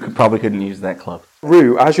you probably couldn't use that club.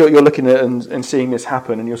 Rue, as you're looking at and seeing this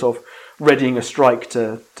happen, and you're sort of readying a strike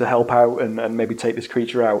to help out and maybe take this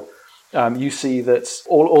creature out, you see that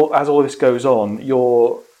as all this goes on,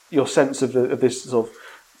 your sense of this sort of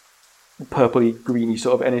purpley greeny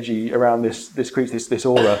sort of energy around this creature, this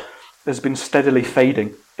aura, has been steadily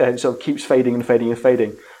fading, and sort of keeps fading and fading and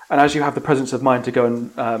fading. And as you have the presence of mind to go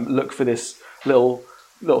and look for this little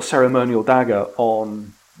ceremonial dagger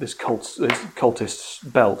on this cultist's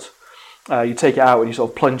belt, you take it out and you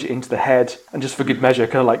sort of plunge it into the head, and just for good measure,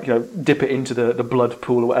 kind of like dip it into the blood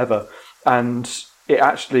pool or whatever, and it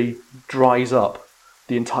actually dries up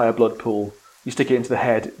the entire blood pool. You stick it into the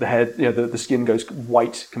head, the skin goes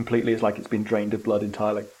white completely. It's like it's been drained of blood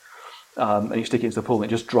entirely. And you stick it into the pool and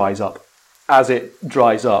it just dries up. As it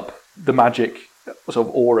dries up, the magic sort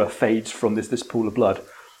of aura fades from this pool of blood.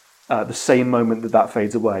 The same moment that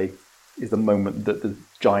fades away is the moment that the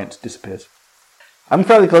giant disappears. I'm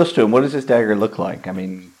fairly close to him. What does this dagger look like? I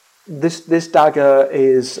mean... This dagger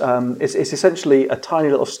is it's essentially a tiny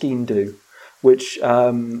little skein-do, which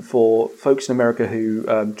for folks in America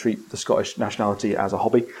who treat the Scottish nationality as a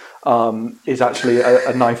hobby, is actually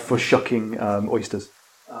a knife for shucking oysters.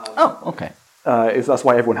 Okay. That's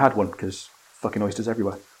why everyone had one, because fucking oysters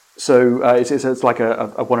everywhere. So it's like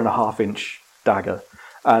a 1.5 inch dagger,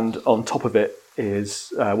 and on top of it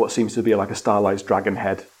is what seems to be like a stylized dragon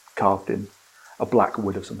head carved in a black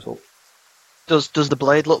wood of some sort. Does the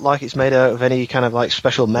blade look like it's made out of any kind of like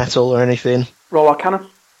special metal or anything? Roll Arcana.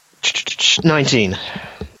 19.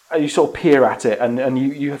 You sort of peer at it, and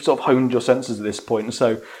you have sort of honed your senses at this point, and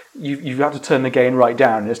so you've had to turn the gain right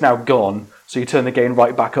down, and it's now gone, so you turn the gain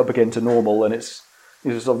right back up again to normal, and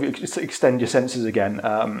you sort of extend your senses again,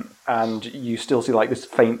 and you still see like this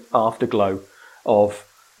faint afterglow of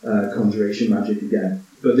conjuration magic again.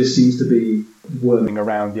 But this seems to be worming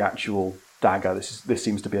around the actual dagger. This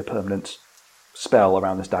seems to be a permanent spell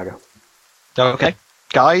around this dagger. Okay.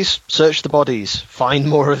 Guys, search the bodies. Find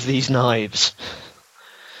more of these knives.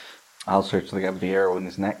 I'll search the guy with the arrow in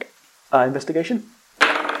his neck. Investigation?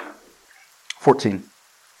 14.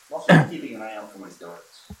 Also keeping an eye out for my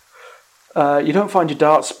darts. You don't find your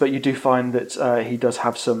darts, but you do find that he does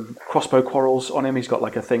have some crossbow quarrels on him. He's got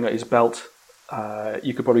like a thing at his belt.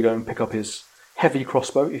 You could probably go and pick up his heavy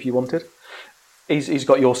crossbow if you wanted. He's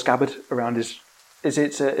got your scabbard around his... Is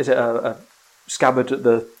it a scabbard at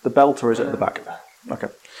the belt, or is it at the back? Okay.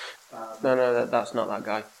 No, that's not that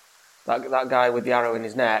guy. That guy with the arrow in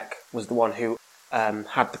his neck was the one who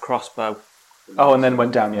had the crossbow. Oh, and then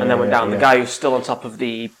went down. Yeah, went down. The guy who's still on top of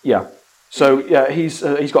the... Yeah. So yeah, he's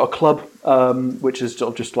got a club which has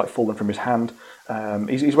sort of just like fallen from his hand.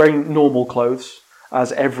 He's wearing normal clothes,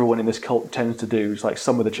 as everyone in this cult tends to do. It's like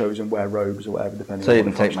some of the chosen wear robes or whatever, depending. So they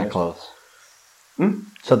didn't take my clothes.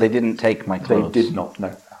 So they didn't take my clothes. They did not.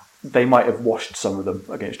 No. They might have washed some of them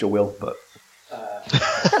against your will, but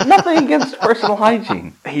nothing against personal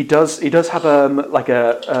hygiene. He does have like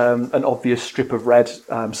an obvious strip of red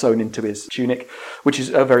sewn into his tunic, which is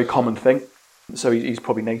a very common thing. So he's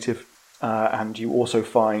probably native. And you also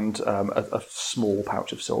find a small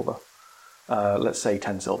pouch of silver. Let's say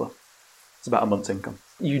 10 silver. It's about a month's income.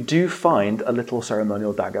 You do find a little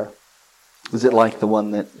ceremonial dagger. Is it like the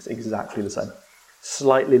one that... It's exactly the same.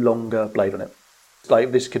 Slightly longer blade on it.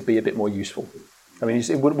 Like, this could be a bit more useful. I mean,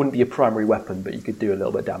 it wouldn't be a primary weapon, but you could do a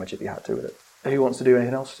little bit of damage if you had to with it. Who wants to do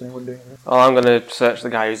anything else? Anyone doing anything? Oh, I'm going to search the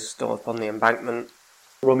guy who's still up on the embankment.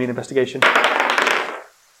 Roll me an investigation.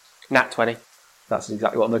 Nat 20. That's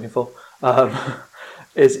exactly what I'm looking for.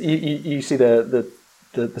 Is you see the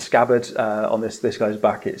scabbard on this guy's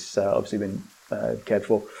back? It's obviously been cared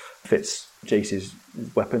for. Fits Jace's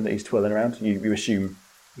weapon that he's twirling around. You assume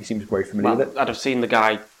He seems very familiar with it. I'd have seen the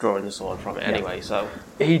guy drawing the sword from it anyway, so...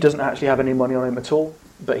 He doesn't actually have any money on him at all,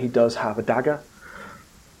 but he does have a dagger.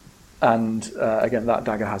 And again, that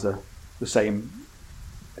dagger has the same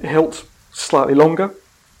hilt, slightly longer.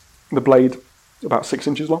 The blade about 6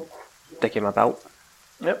 inches long. Stick in my belt.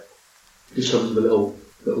 Yep. Just comes with a little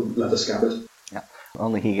leather scabbard. Yeah.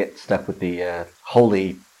 Only he gets stuck with the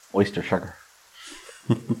holy oyster sugar.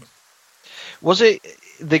 Was it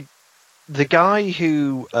the guy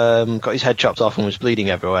who got his head chopped off and was bleeding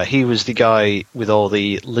everywhere? He was the guy with all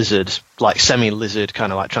the lizard, like semi-lizard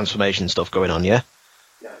kind of like transformation stuff going on, yeah?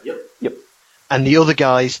 Yep. And the other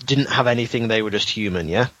guys didn't have anything, they were just human,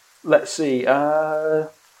 yeah? Let's see.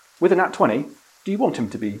 With a nat 20, do you want him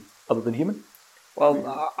to be other than human?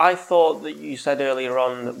 Well, I thought that you said earlier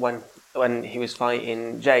on that when he was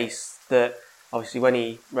fighting Jace that obviously when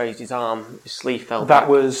he raised his arm, his sleeve fell back. That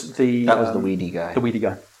was the weedy guy. The weedy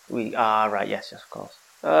guy. Right, yes, of course.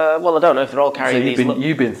 Well, I don't know if they're all carrying so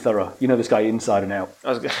you've been thorough. You know this guy inside and out.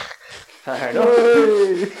 I was fair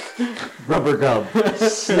enough. Rubber gum.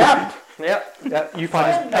 Snap! Yep. You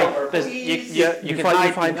find you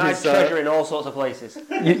can find his treasure in all sorts of places.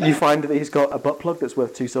 You find that he's got a butt plug that's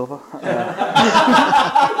worth 2 silver.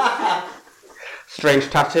 Strange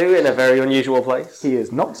tattoo in a very unusual place. He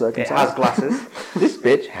is not circumcised. It has glasses. This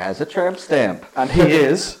bitch has a tramp stamp. And he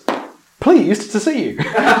is pleased to see you.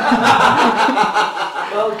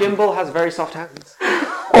 Well, Gimbal has very soft hands.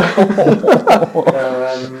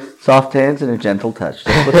 Soft hands and a gentle touch.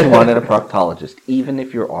 Just what you want in a proctologist, even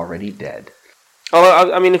if you're already dead.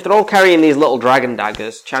 Although, I mean, if they're all carrying these little dragon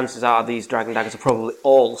daggers, chances are these dragon daggers are probably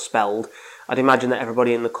all spelled. I'd imagine that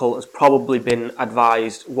everybody in the cult has probably been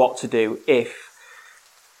advised what to do if,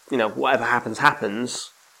 whatever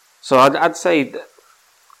happens. So I'd say that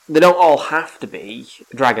they don't all have to be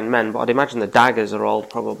dragon men, but I'd imagine the daggers are all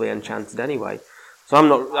probably enchanted anyway. So I'm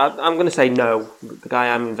going to say no. The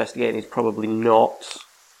guy I'm investigating is probably not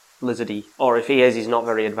lizardy, or if he is, he's not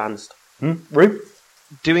very advanced. Rue?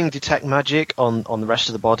 Doing detect magic on the rest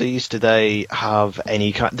of the bodies, do they have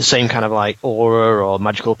the same kind of like aura or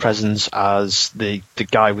magical presence as the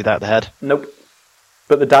guy without the head? Nope.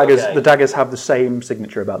 But the daggers have the same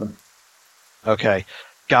signature about them. Okay.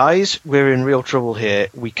 Guys, we're in real trouble here.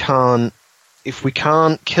 If we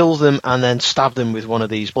can't kill them and then stab them with one of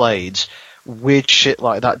these blades, weird shit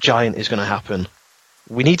like that giant is going to happen.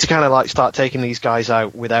 We need to kind of like start taking these guys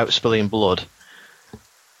out without spilling blood,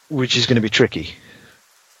 which is going to be tricky.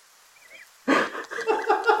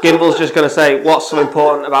 Gimbal's just going to say, what's so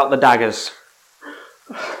important about the daggers?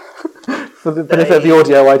 For the benefit of the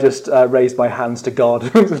audio, I just raised my hands to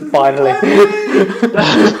God, finally.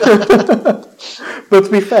 But to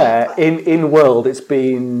be fair, in world, it's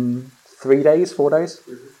been 3 days, 4 days?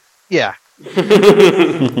 Yeah.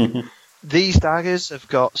 These daggers have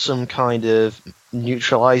got some kind of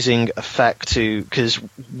neutralizing effect because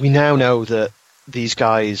we now know that these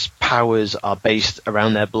guys' powers are based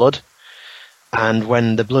around their blood. And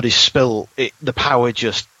when the blood is spilled, the power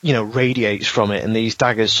just, radiates from it, and these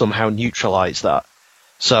daggers somehow neutralize that.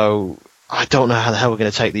 So I don't know how the hell we're going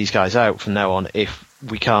to take these guys out from now on if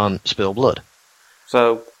we can't spill blood.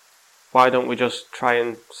 So why don't we just try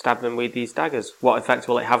and stab them with these daggers? What effect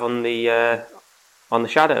will it have on the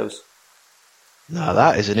shadows? Now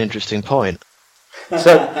that is an interesting point.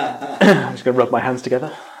 So I'm just going to rub my hands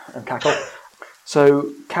together and cackle.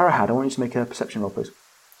 So Karahad, I want you to make a perception roll, please.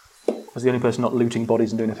 Was the only person not looting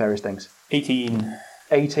bodies and doing nefarious things. 18.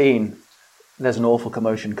 18. There's an awful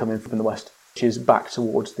commotion coming from the west, which is back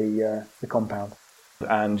towards the compound.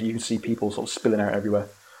 And you can see people sort of spilling out everywhere.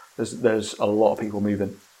 There's a lot of people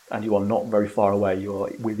moving, and you are not very far away. You are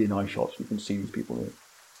within eyeshot. You can see these people moving.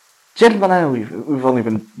 Gentlemen, I know we've only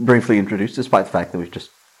been briefly introduced, despite the fact that we've just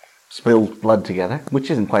spilled blood together,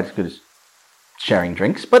 which isn't quite as good as sharing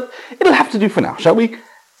drinks, but it'll have to do for now. Shall we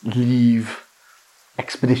leave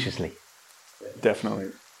expeditiously?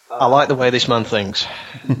 Definitely. I like the way this man thinks.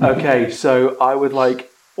 Okay, so I would like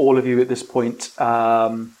all of you at this point.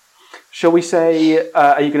 Shall we say,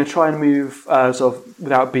 are you going to try and move sort of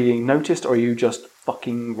without being noticed, or are you just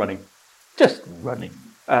fucking running? Just running.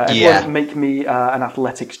 Everyone make me an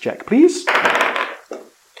athletics check, please.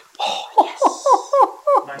 Oh,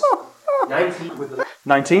 yes.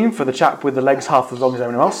 19 for the chap with the legs half as long as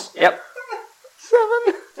everyone else. Yep.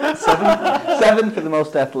 7 for the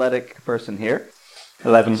most athletic person here.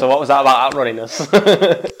 11. So what was that about outrunning us?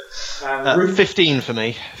 15 for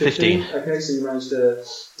me. 15. Okay, so you managed to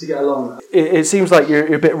get along. It seems like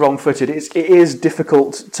you're a bit wrong-footed. It is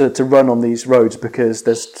difficult to run on these roads because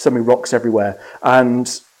there's so many rocks everywhere, and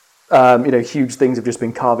huge things have just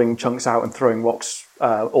been carving chunks out and throwing rocks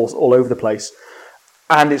all over the place.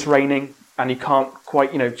 and it's raining, and you can't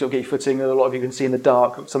quite, sort of get your footing. A lot of you can see in the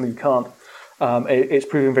dark, some of you can't. It's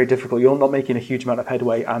proving very difficult. You're not making a huge amount of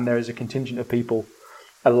headway, and there is a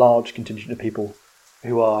large contingent of people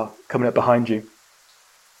who are coming up behind you.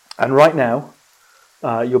 And right now,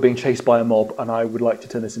 you're being chased by a mob, and I would like to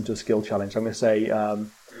turn this into a skill challenge. I'm going to say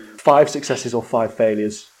 5 successes or 5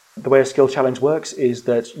 failures. The way a skill challenge works is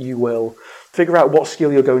that you will figure out what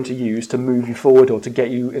skill you're going to use to move you forward or to get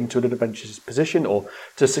you into an advantageous position or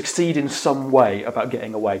to succeed in some way about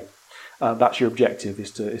getting away. That's your objective,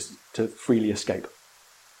 is to freely escape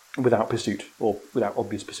without pursuit or without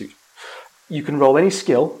obvious pursuit. You can roll any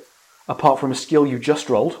skill apart from a skill you just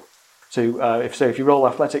rolled. So if you roll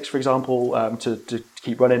athletics, for example, to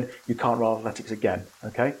keep running, you can't roll athletics again.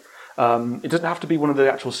 Okay. It doesn't have to be one of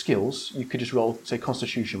the actual skills. You could just roll, say,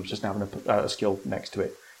 Constitution, which doesn't have a skill next to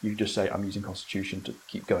it. You just say, I'm using Constitution to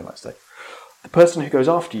keep going, let's say. The person who goes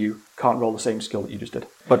after you can't roll the same skill that you just did.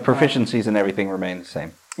 But proficiencies and everything remain the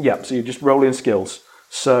same. Yeah, so you just roll in skills.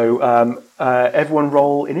 So everyone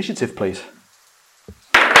roll initiative, please.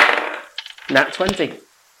 Nat 20.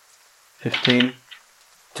 15.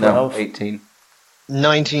 12. No, 18.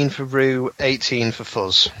 19 for Rue, 18 for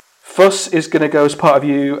Fuzz. Fuss is going to go as part of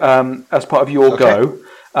you, as part of your go.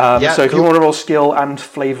 So if you want to roll skill and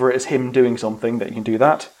flavour it as him doing something, that you can do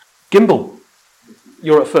that. Gimbal,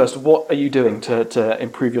 you're at first. What are you doing to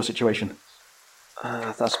improve your situation?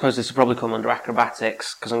 I suppose this will probably come under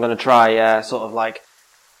acrobatics, because I'm going to try sort of like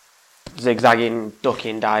zigzagging,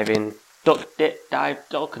 ducking, diving, duck, dive,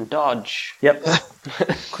 duck, and dodge. Yep.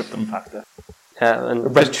 Crippling factor. Yeah, and the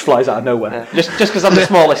rest just flies out of nowhere. Just because I'm the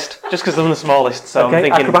smallest. So okay, I'm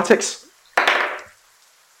thinking. Acrobatics.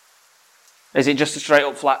 Is it just a straight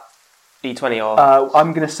up flat D20 or?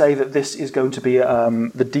 I'm going to say that this is going to be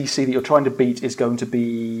the DC that you're trying to beat is going to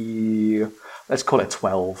be, let's call it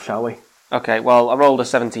 12, shall we? Okay. Well, I rolled a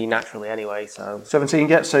 17 naturally anyway, so 17.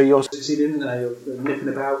 Yeah. So you're succeeding. You're nipping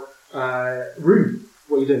about. Rue,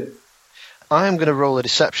 what are you doing? I'm going to roll a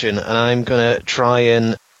deception, and I'm going to try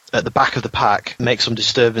and, at the back of the pack, make some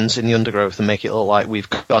disturbance in the undergrowth and make it look like we've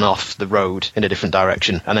gone off the road in a different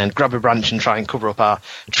direction, and then grab a branch and try and cover up our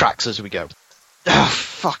tracks as we go. Oh,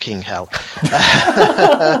 fucking hell.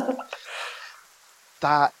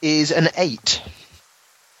 That is an 8.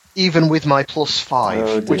 Even with my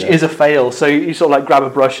 +5. Which is a fail. So you sort of like grab a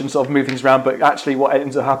brush and sort of move things around, but actually what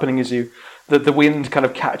ends up happening is the wind kind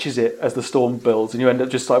of catches it as the storm builds, and you end up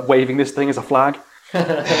just like waving this thing as a flag.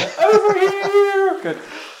 Over here! Good.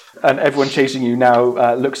 And everyone chasing you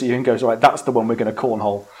now looks at you and goes, all right, that's the one we're going to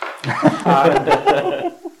cornhole.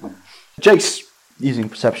 Jace. Using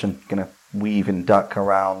perception, going to weave and duck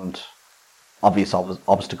around obvious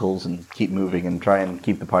obstacles and keep moving and try and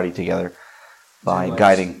keep the party together by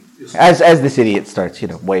guiding. As this idiot starts,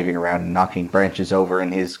 waving around and knocking branches over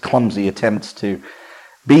in his clumsy attempts to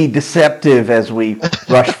be deceptive as we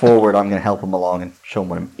rush forward, I'm going to help him along and show him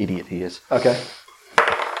what an idiot he is. Okay.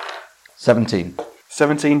 17.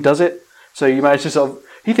 17 does it. So you manage to sort of...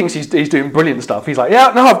 He thinks he's doing brilliant stuff. He's like,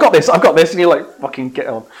 yeah, no, I've got this. And you're like, fucking get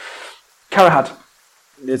on. Karahad.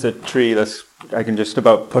 There's a tree that I can just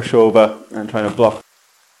about push over and try to block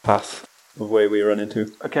the path of where we run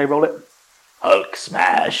into. Okay, roll it. Hulk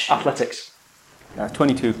smash. Athletics.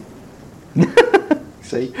 22.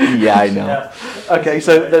 See? Yeah, I know. Yeah. Okay,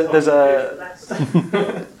 so there's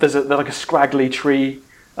like a scraggly tree.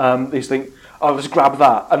 These things. I'll just grab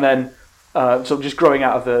that, and then sort of just growing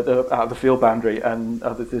out of the field boundary and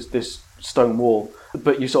this stone wall.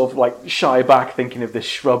 But you sort of like shy back, thinking of this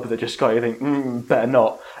shrub that just got you. Think, better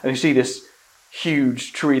not. And you see this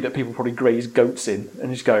huge tree that people probably graze goats in, and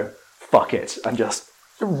you just go, fuck it, and just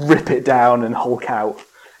rip it down and hulk out.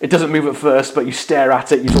 It doesn't move at first, but you stare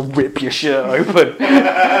at it, you sort of rip your shirt open.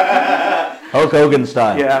 Hulk Hogan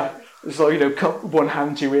style. Yeah. So, cut one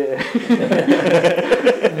hand to your ear.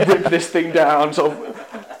 Rip this thing down, sort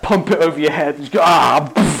of pump it over your head, and just go,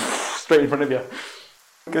 straight in front of you.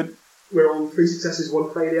 Good. We're on 3 successes,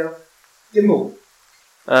 1 failure. Gimbal.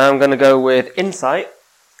 I'm going to go with insight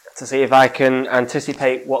to see if I can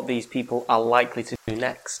anticipate what these people are likely to do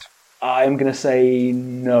next. I'm going to say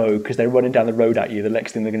no, because they're running down the road at you. The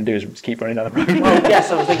next thing they're going to do is just keep running down the road. Well,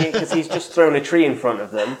 yes, I was thinking, because he's just thrown a tree in front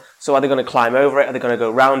of them. So are they going to climb over it? Are they going to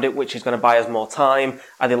go round it, which is going to buy us more time?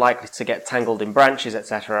 Are they likely to get tangled in branches,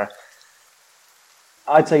 etc.?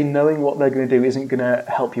 I'd say knowing what they're going to do isn't going to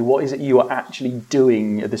help you. What is it you are actually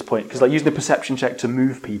doing at this point? Because using the perception check to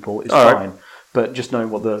move people is fine, but just knowing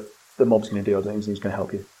what the mob's going to do, I don't think is going to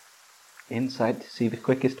help you. Insight to see the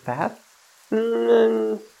quickest path?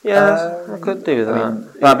 Yeah, I could do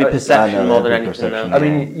that. That'd be perception more than anything. I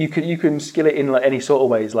mean, you can skill it in like any sort of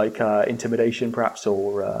ways, like intimidation, perhaps,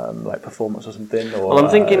 or like performance or something. Or, well, I'm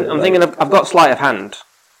thinking. I've got sleight of hand,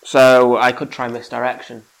 so I could try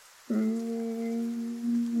misdirection.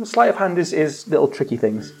 Sleight of hand is little tricky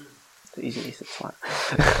things. Easy sleight.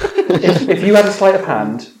 if you had a sleight of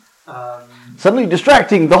hand. Suddenly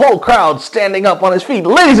distracting the whole crowd, standing up on his feet.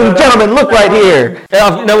 Ladies and gentlemen, look right here.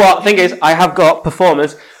 You know what? Thing is, I have got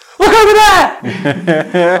performers. Look over there.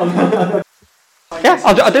 Yeah,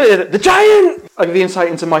 I'll do it. The giant. The insight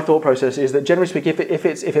into my thought process is that generally speaking, if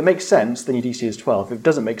it makes sense, then your DC is 12. If it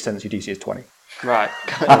doesn't make sense, your DC is 20. Right.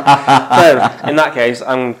 So in that case,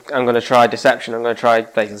 I'm going to try deception. I'm going to try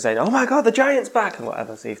basically saying, "Oh my god, the giant's back," and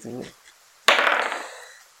whatever. See if they...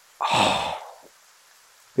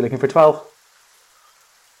 You're looking for 12?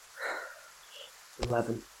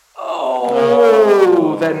 11.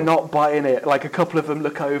 Oh, they're not buying it. Like a couple of them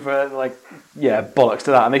look over and like, yeah, bollocks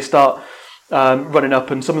to that, and they start running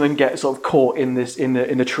up, and some of them get sort of caught in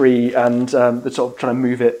the tree, and they're sort of trying to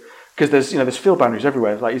move it because there's field boundaries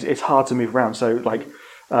everywhere. Like it's hard to move around. So like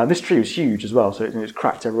this tree was huge as well, so it's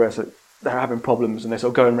cracked everywhere. So they're having problems, and they're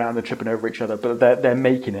sort of going around and tripping over each other, but they're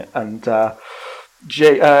making it. And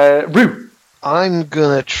Rue. I'm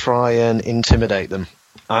gonna try and intimidate them.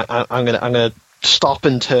 I'm gonna stop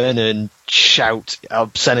and turn and shout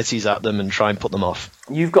obscenities at them and try and put them off.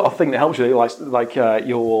 You've got a thing that helps you, like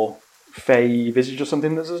your Fey visage or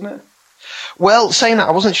something, doesn't it? Well, saying that,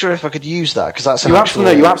 I wasn't sure if I could use that because that's you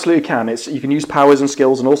absolutely can. You can use powers and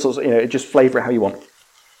skills and all sorts. Just flavour it how you want.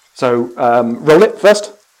 So roll it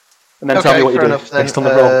first, and then tell me what you do based on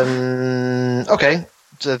the roll. Okay.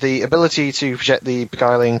 So the ability to project the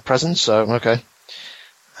beguiling presence. So okay.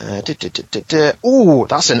 Ooh,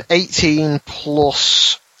 that's an 18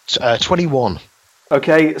 plus 21.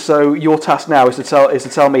 Okay, so your task now is to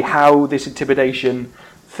tell me how this intimidation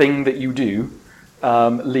thing that you do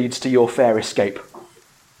leads to your fair escape.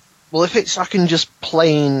 Well, if I can just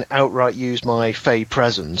plain outright use my Fey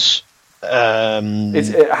presence.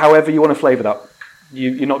 However you want to flavour that.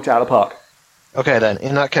 You knocked it out of the park. Okay then,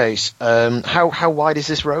 in that case, how wide is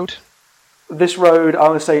this road? This road, I'm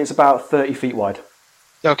going to say it's about 30 feet wide.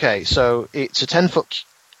 Okay, so it's a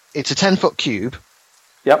 10-foot cube.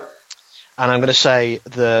 Yep. And I'm going to say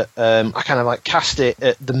that I kind of like cast it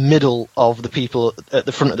at the middle of the people at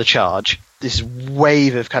the front of the charge. This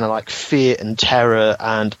wave of kind of like fear and terror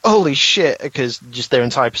and holy shit, because just their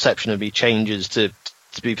entire perception of me changes to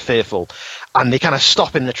be fearful, and they kind of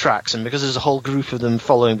stop in the tracks, and because there's a whole group of them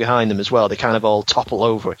following behind them as well, they kind of all topple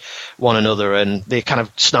over one another and they kind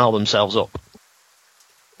of snarl themselves up.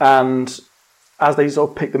 And as they sort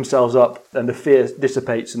of pick themselves up and the fear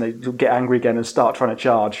dissipates and they get angry again and start trying to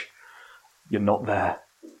charge, you're not there.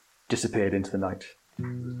 Disappeared into the night.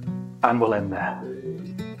 And we'll end there.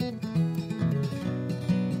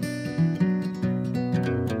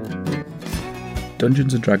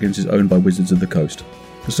 Dungeons & Dragons is owned by Wizards of the Coast.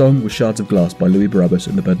 The song was Shards of Glass by Louis Barabbas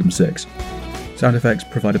and the Bedlam Six. Sound effects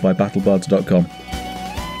provided by battlebards.com.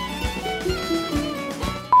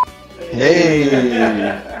 Hey!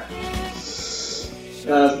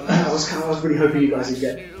 I was really hoping you guys would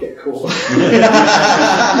get caught.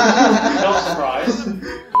 Not surprised.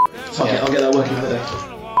 Fuck it, I'll get that working today.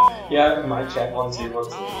 Yeah, mic check. 1, 2, 1,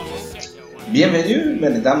 2. Bienvenue,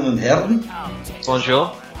 mesdames und Herren.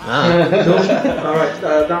 Bonjour. Alright,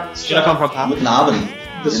 that's... Should I come from Pat? Guten Abend.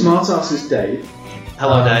 The smartass is Dave.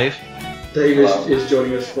 Hello, Dave. Dave is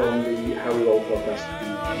joining us from the How We Roll podcast.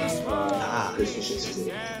 Because the shit's is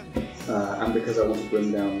and because I want to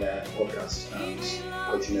bring down their podcast and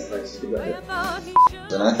coaching their players to be better.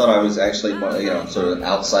 And I thought I was actually, sort of an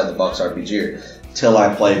outside the box RPGer till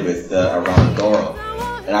I played with Aranagoro.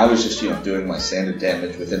 And I was just, doing my standard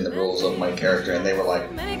damage within the rules of my character, and they were like,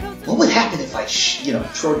 what would happen if I,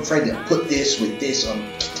 tried to put this with this on,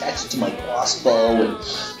 attach it to my crossbow, and,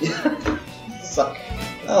 it's like,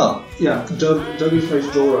 oh. Yeah, Doug who plays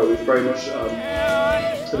Doro is very much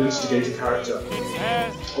an instigator character,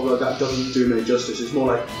 although that doesn't do him any justice. It's more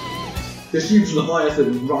like, this huge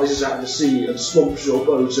leviathan rises out of the sea and swamps your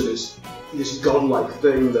boat, and it's this godlike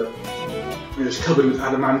thing that is covered with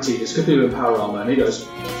adamantine, it's covered in power armor, and he goes,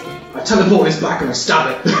 I teleport his back and I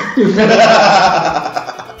stab it.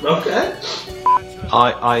 Okay.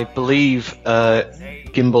 I believe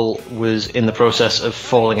Gimbal was in the process of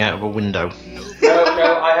falling out of a window.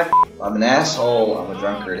 No, I have... I'm an asshole, I'm a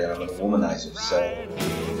drunkard, and I'm a womanizer, so...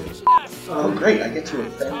 Oh great, I get to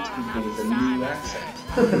offend people with a new accent.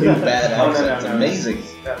 A new bad accent, No. amazing.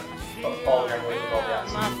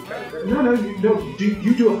 No,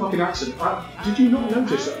 you do a fucking accent. Did you not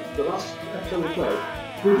notice that the last film we played,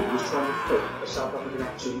 Woody was trying to fake a South African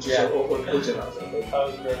accent, or a Cochin accent.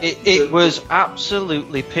 It was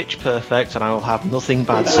absolutely pitch perfect, and I will have nothing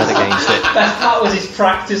bad said against it. Best part was his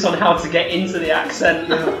practice on how to get into the accent.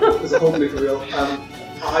 Yeah, there's a whole movie for real.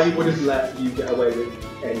 I would have let you get away with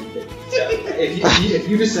anything. If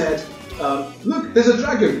you'd have said, look, there's a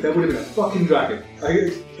dragon, there would have been a fucking dragon.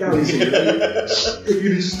 I guarantee you. If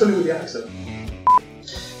you'd have just done it with the accent.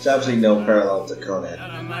 There's absolutely no parallel to Conan.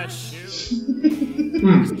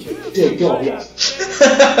 Dear God, yes. I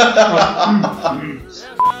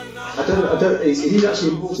don't. It is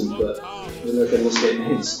actually important, but I don't know if anyone's getting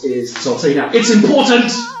hints. So I'll tell you now. It's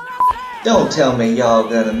important. Don't tell me y'all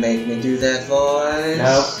gonna make me do that voice.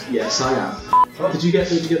 No. Yes, I am. Did you get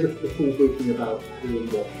the full briefing about who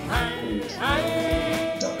and what?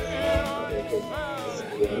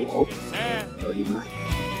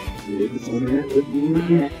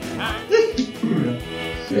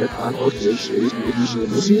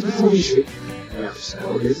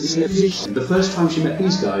 The first time she met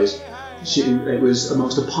these guys, it was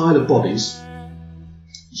amongst a pile of bodies.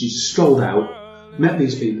 She just strolled out, met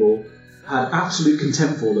these people, had absolute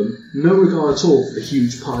contempt for them, no regard at all for the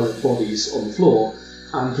huge pile of bodies on the floor,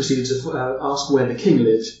 and proceeded to ask where the king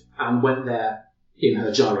lived, and went there in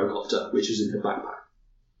her gyrocopter, which was in her backpack.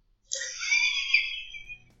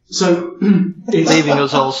 So, leaving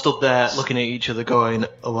us all stood there looking at each other going,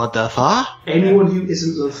 what the fuck? Anyone who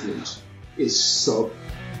isn't Loveloot is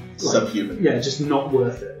subhuman. Yeah, just not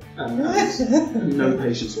worth it. And no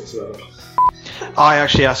patience whatsoever. I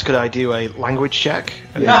actually asked, could I do a language check?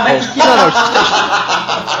 And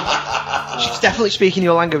she's definitely speaking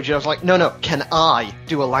your language. And I was like, no, can I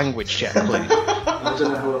do a language check, please? I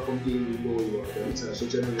don't know how up on D&D law you are, so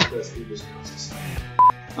generally the first people's classes.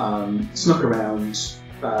 Snuck around,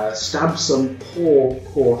 stabbed some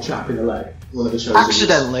poor chap in the leg. One of the shows.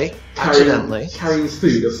 Accidentally. Carrying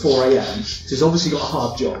food at 4 a.m. So he's obviously got a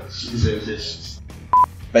hard job. He deserves it.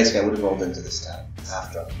 Basically, I would have rolled into this town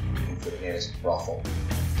after looking for the nearest brothel.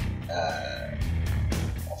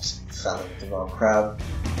 Obviously, fell into the wrong crowd.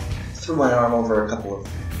 Threw my arm over a couple of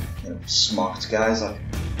smocked guys. Like,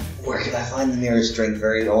 where can I find the nearest drink?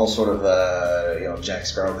 All sort of Jack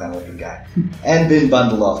Sparrow kind of looking guy, and been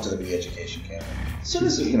bundled off to the re-education camp. As soon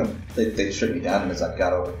as they stripped me down, and as I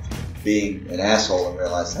got over being an asshole and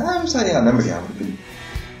realized I'm slightly outnumbered here, I would have been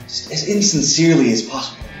just as insincerely as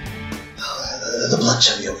possible. The blood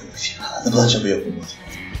shall be open with you. The blood shall be open with you.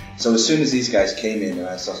 So as soon as these guys came in and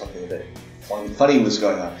I saw something a bit funny was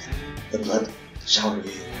going on, the blood shall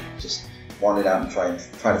reveal. Just wanted out and try to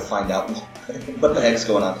find out what the heck's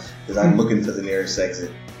going on, because I'm looking for the nearest exit.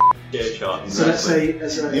 So let's say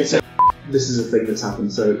this is a thing that's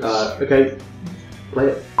happened. So okay, play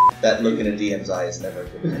it. That look in a DM's eye is never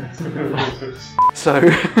good. So,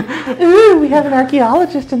 ooh, we have an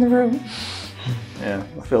archaeologist in the room. Yeah,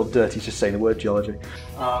 I feel dirty just saying the word geology.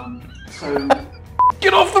 So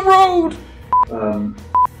get off the road.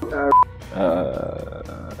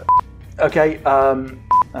 Okay.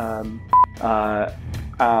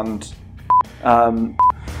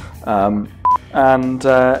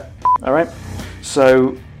 All right.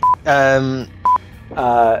 So.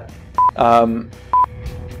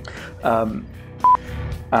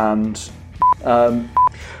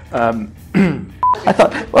 I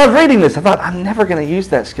thought, well, I was reading this, I thought, I'm never going to use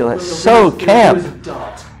that skill. That's so camp.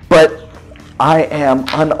 But I am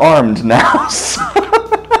unarmed now. So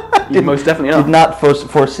you most definitely are. Did not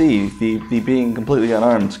foresee the being completely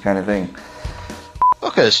unarmed kind of thing.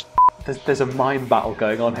 Fuckers. There's a mime battle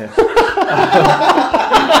going on here.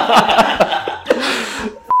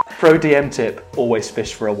 Pro DM tip, always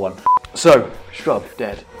fish for a 1. So, shrub,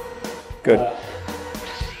 dead. Good.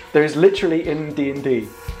 There is literally in D&D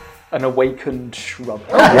an awakened shrub.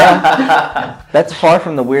 Yeah. That's far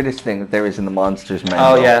from the weirdest thing that there is in the monsters manual.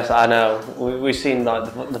 Oh yes, I know. We've seen like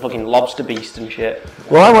the fucking lobster beast and shit.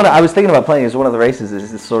 Well, I was thinking about playing as one of the races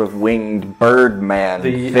is this sort of winged bird man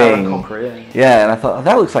the thing. Conqueror, yeah, and I thought,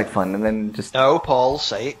 that looks like fun, and then just... No, Paul,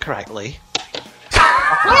 say it correctly.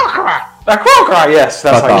 A crocodile, yes,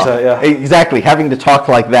 that's how you say it, yeah. Exactly, having to talk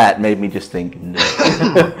like that made me just think, no.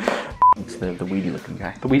 It's the weedy looking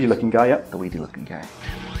guy. The weedy looking guy, yep. The weedy looking guy.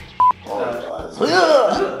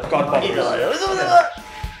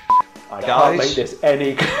 I can't make this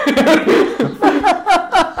any... It's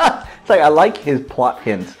like, I like his plot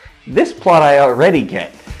hints. This plot I already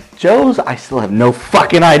get. Joe's, I still have no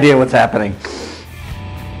fucking idea what's happening.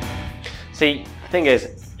 See, the thing is,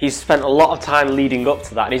 he's spent a lot of time leading up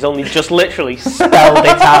to that, and he's only just literally spelled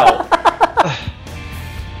it out.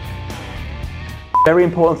 Very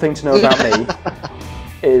important thing to know about me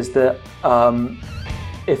is that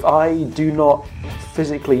if I do not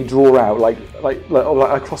physically draw out, like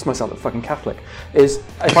I cross myself, like a fucking Catholic, is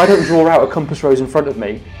if I don't draw out a compass rose in front of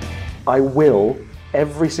me, I will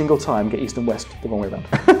every single time get east and west the wrong way around.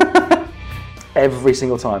 Every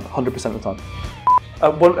single time, 100% of the time.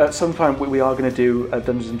 At some time we are going to do a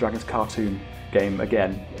Dungeons and Dragons cartoon game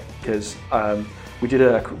again, because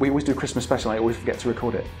we always do a Christmas special and I always forget to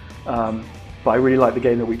record it. But I really like the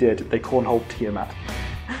game that we did. They cornholed Tiamat.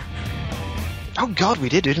 Oh God, we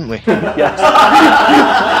did, didn't we? Yes.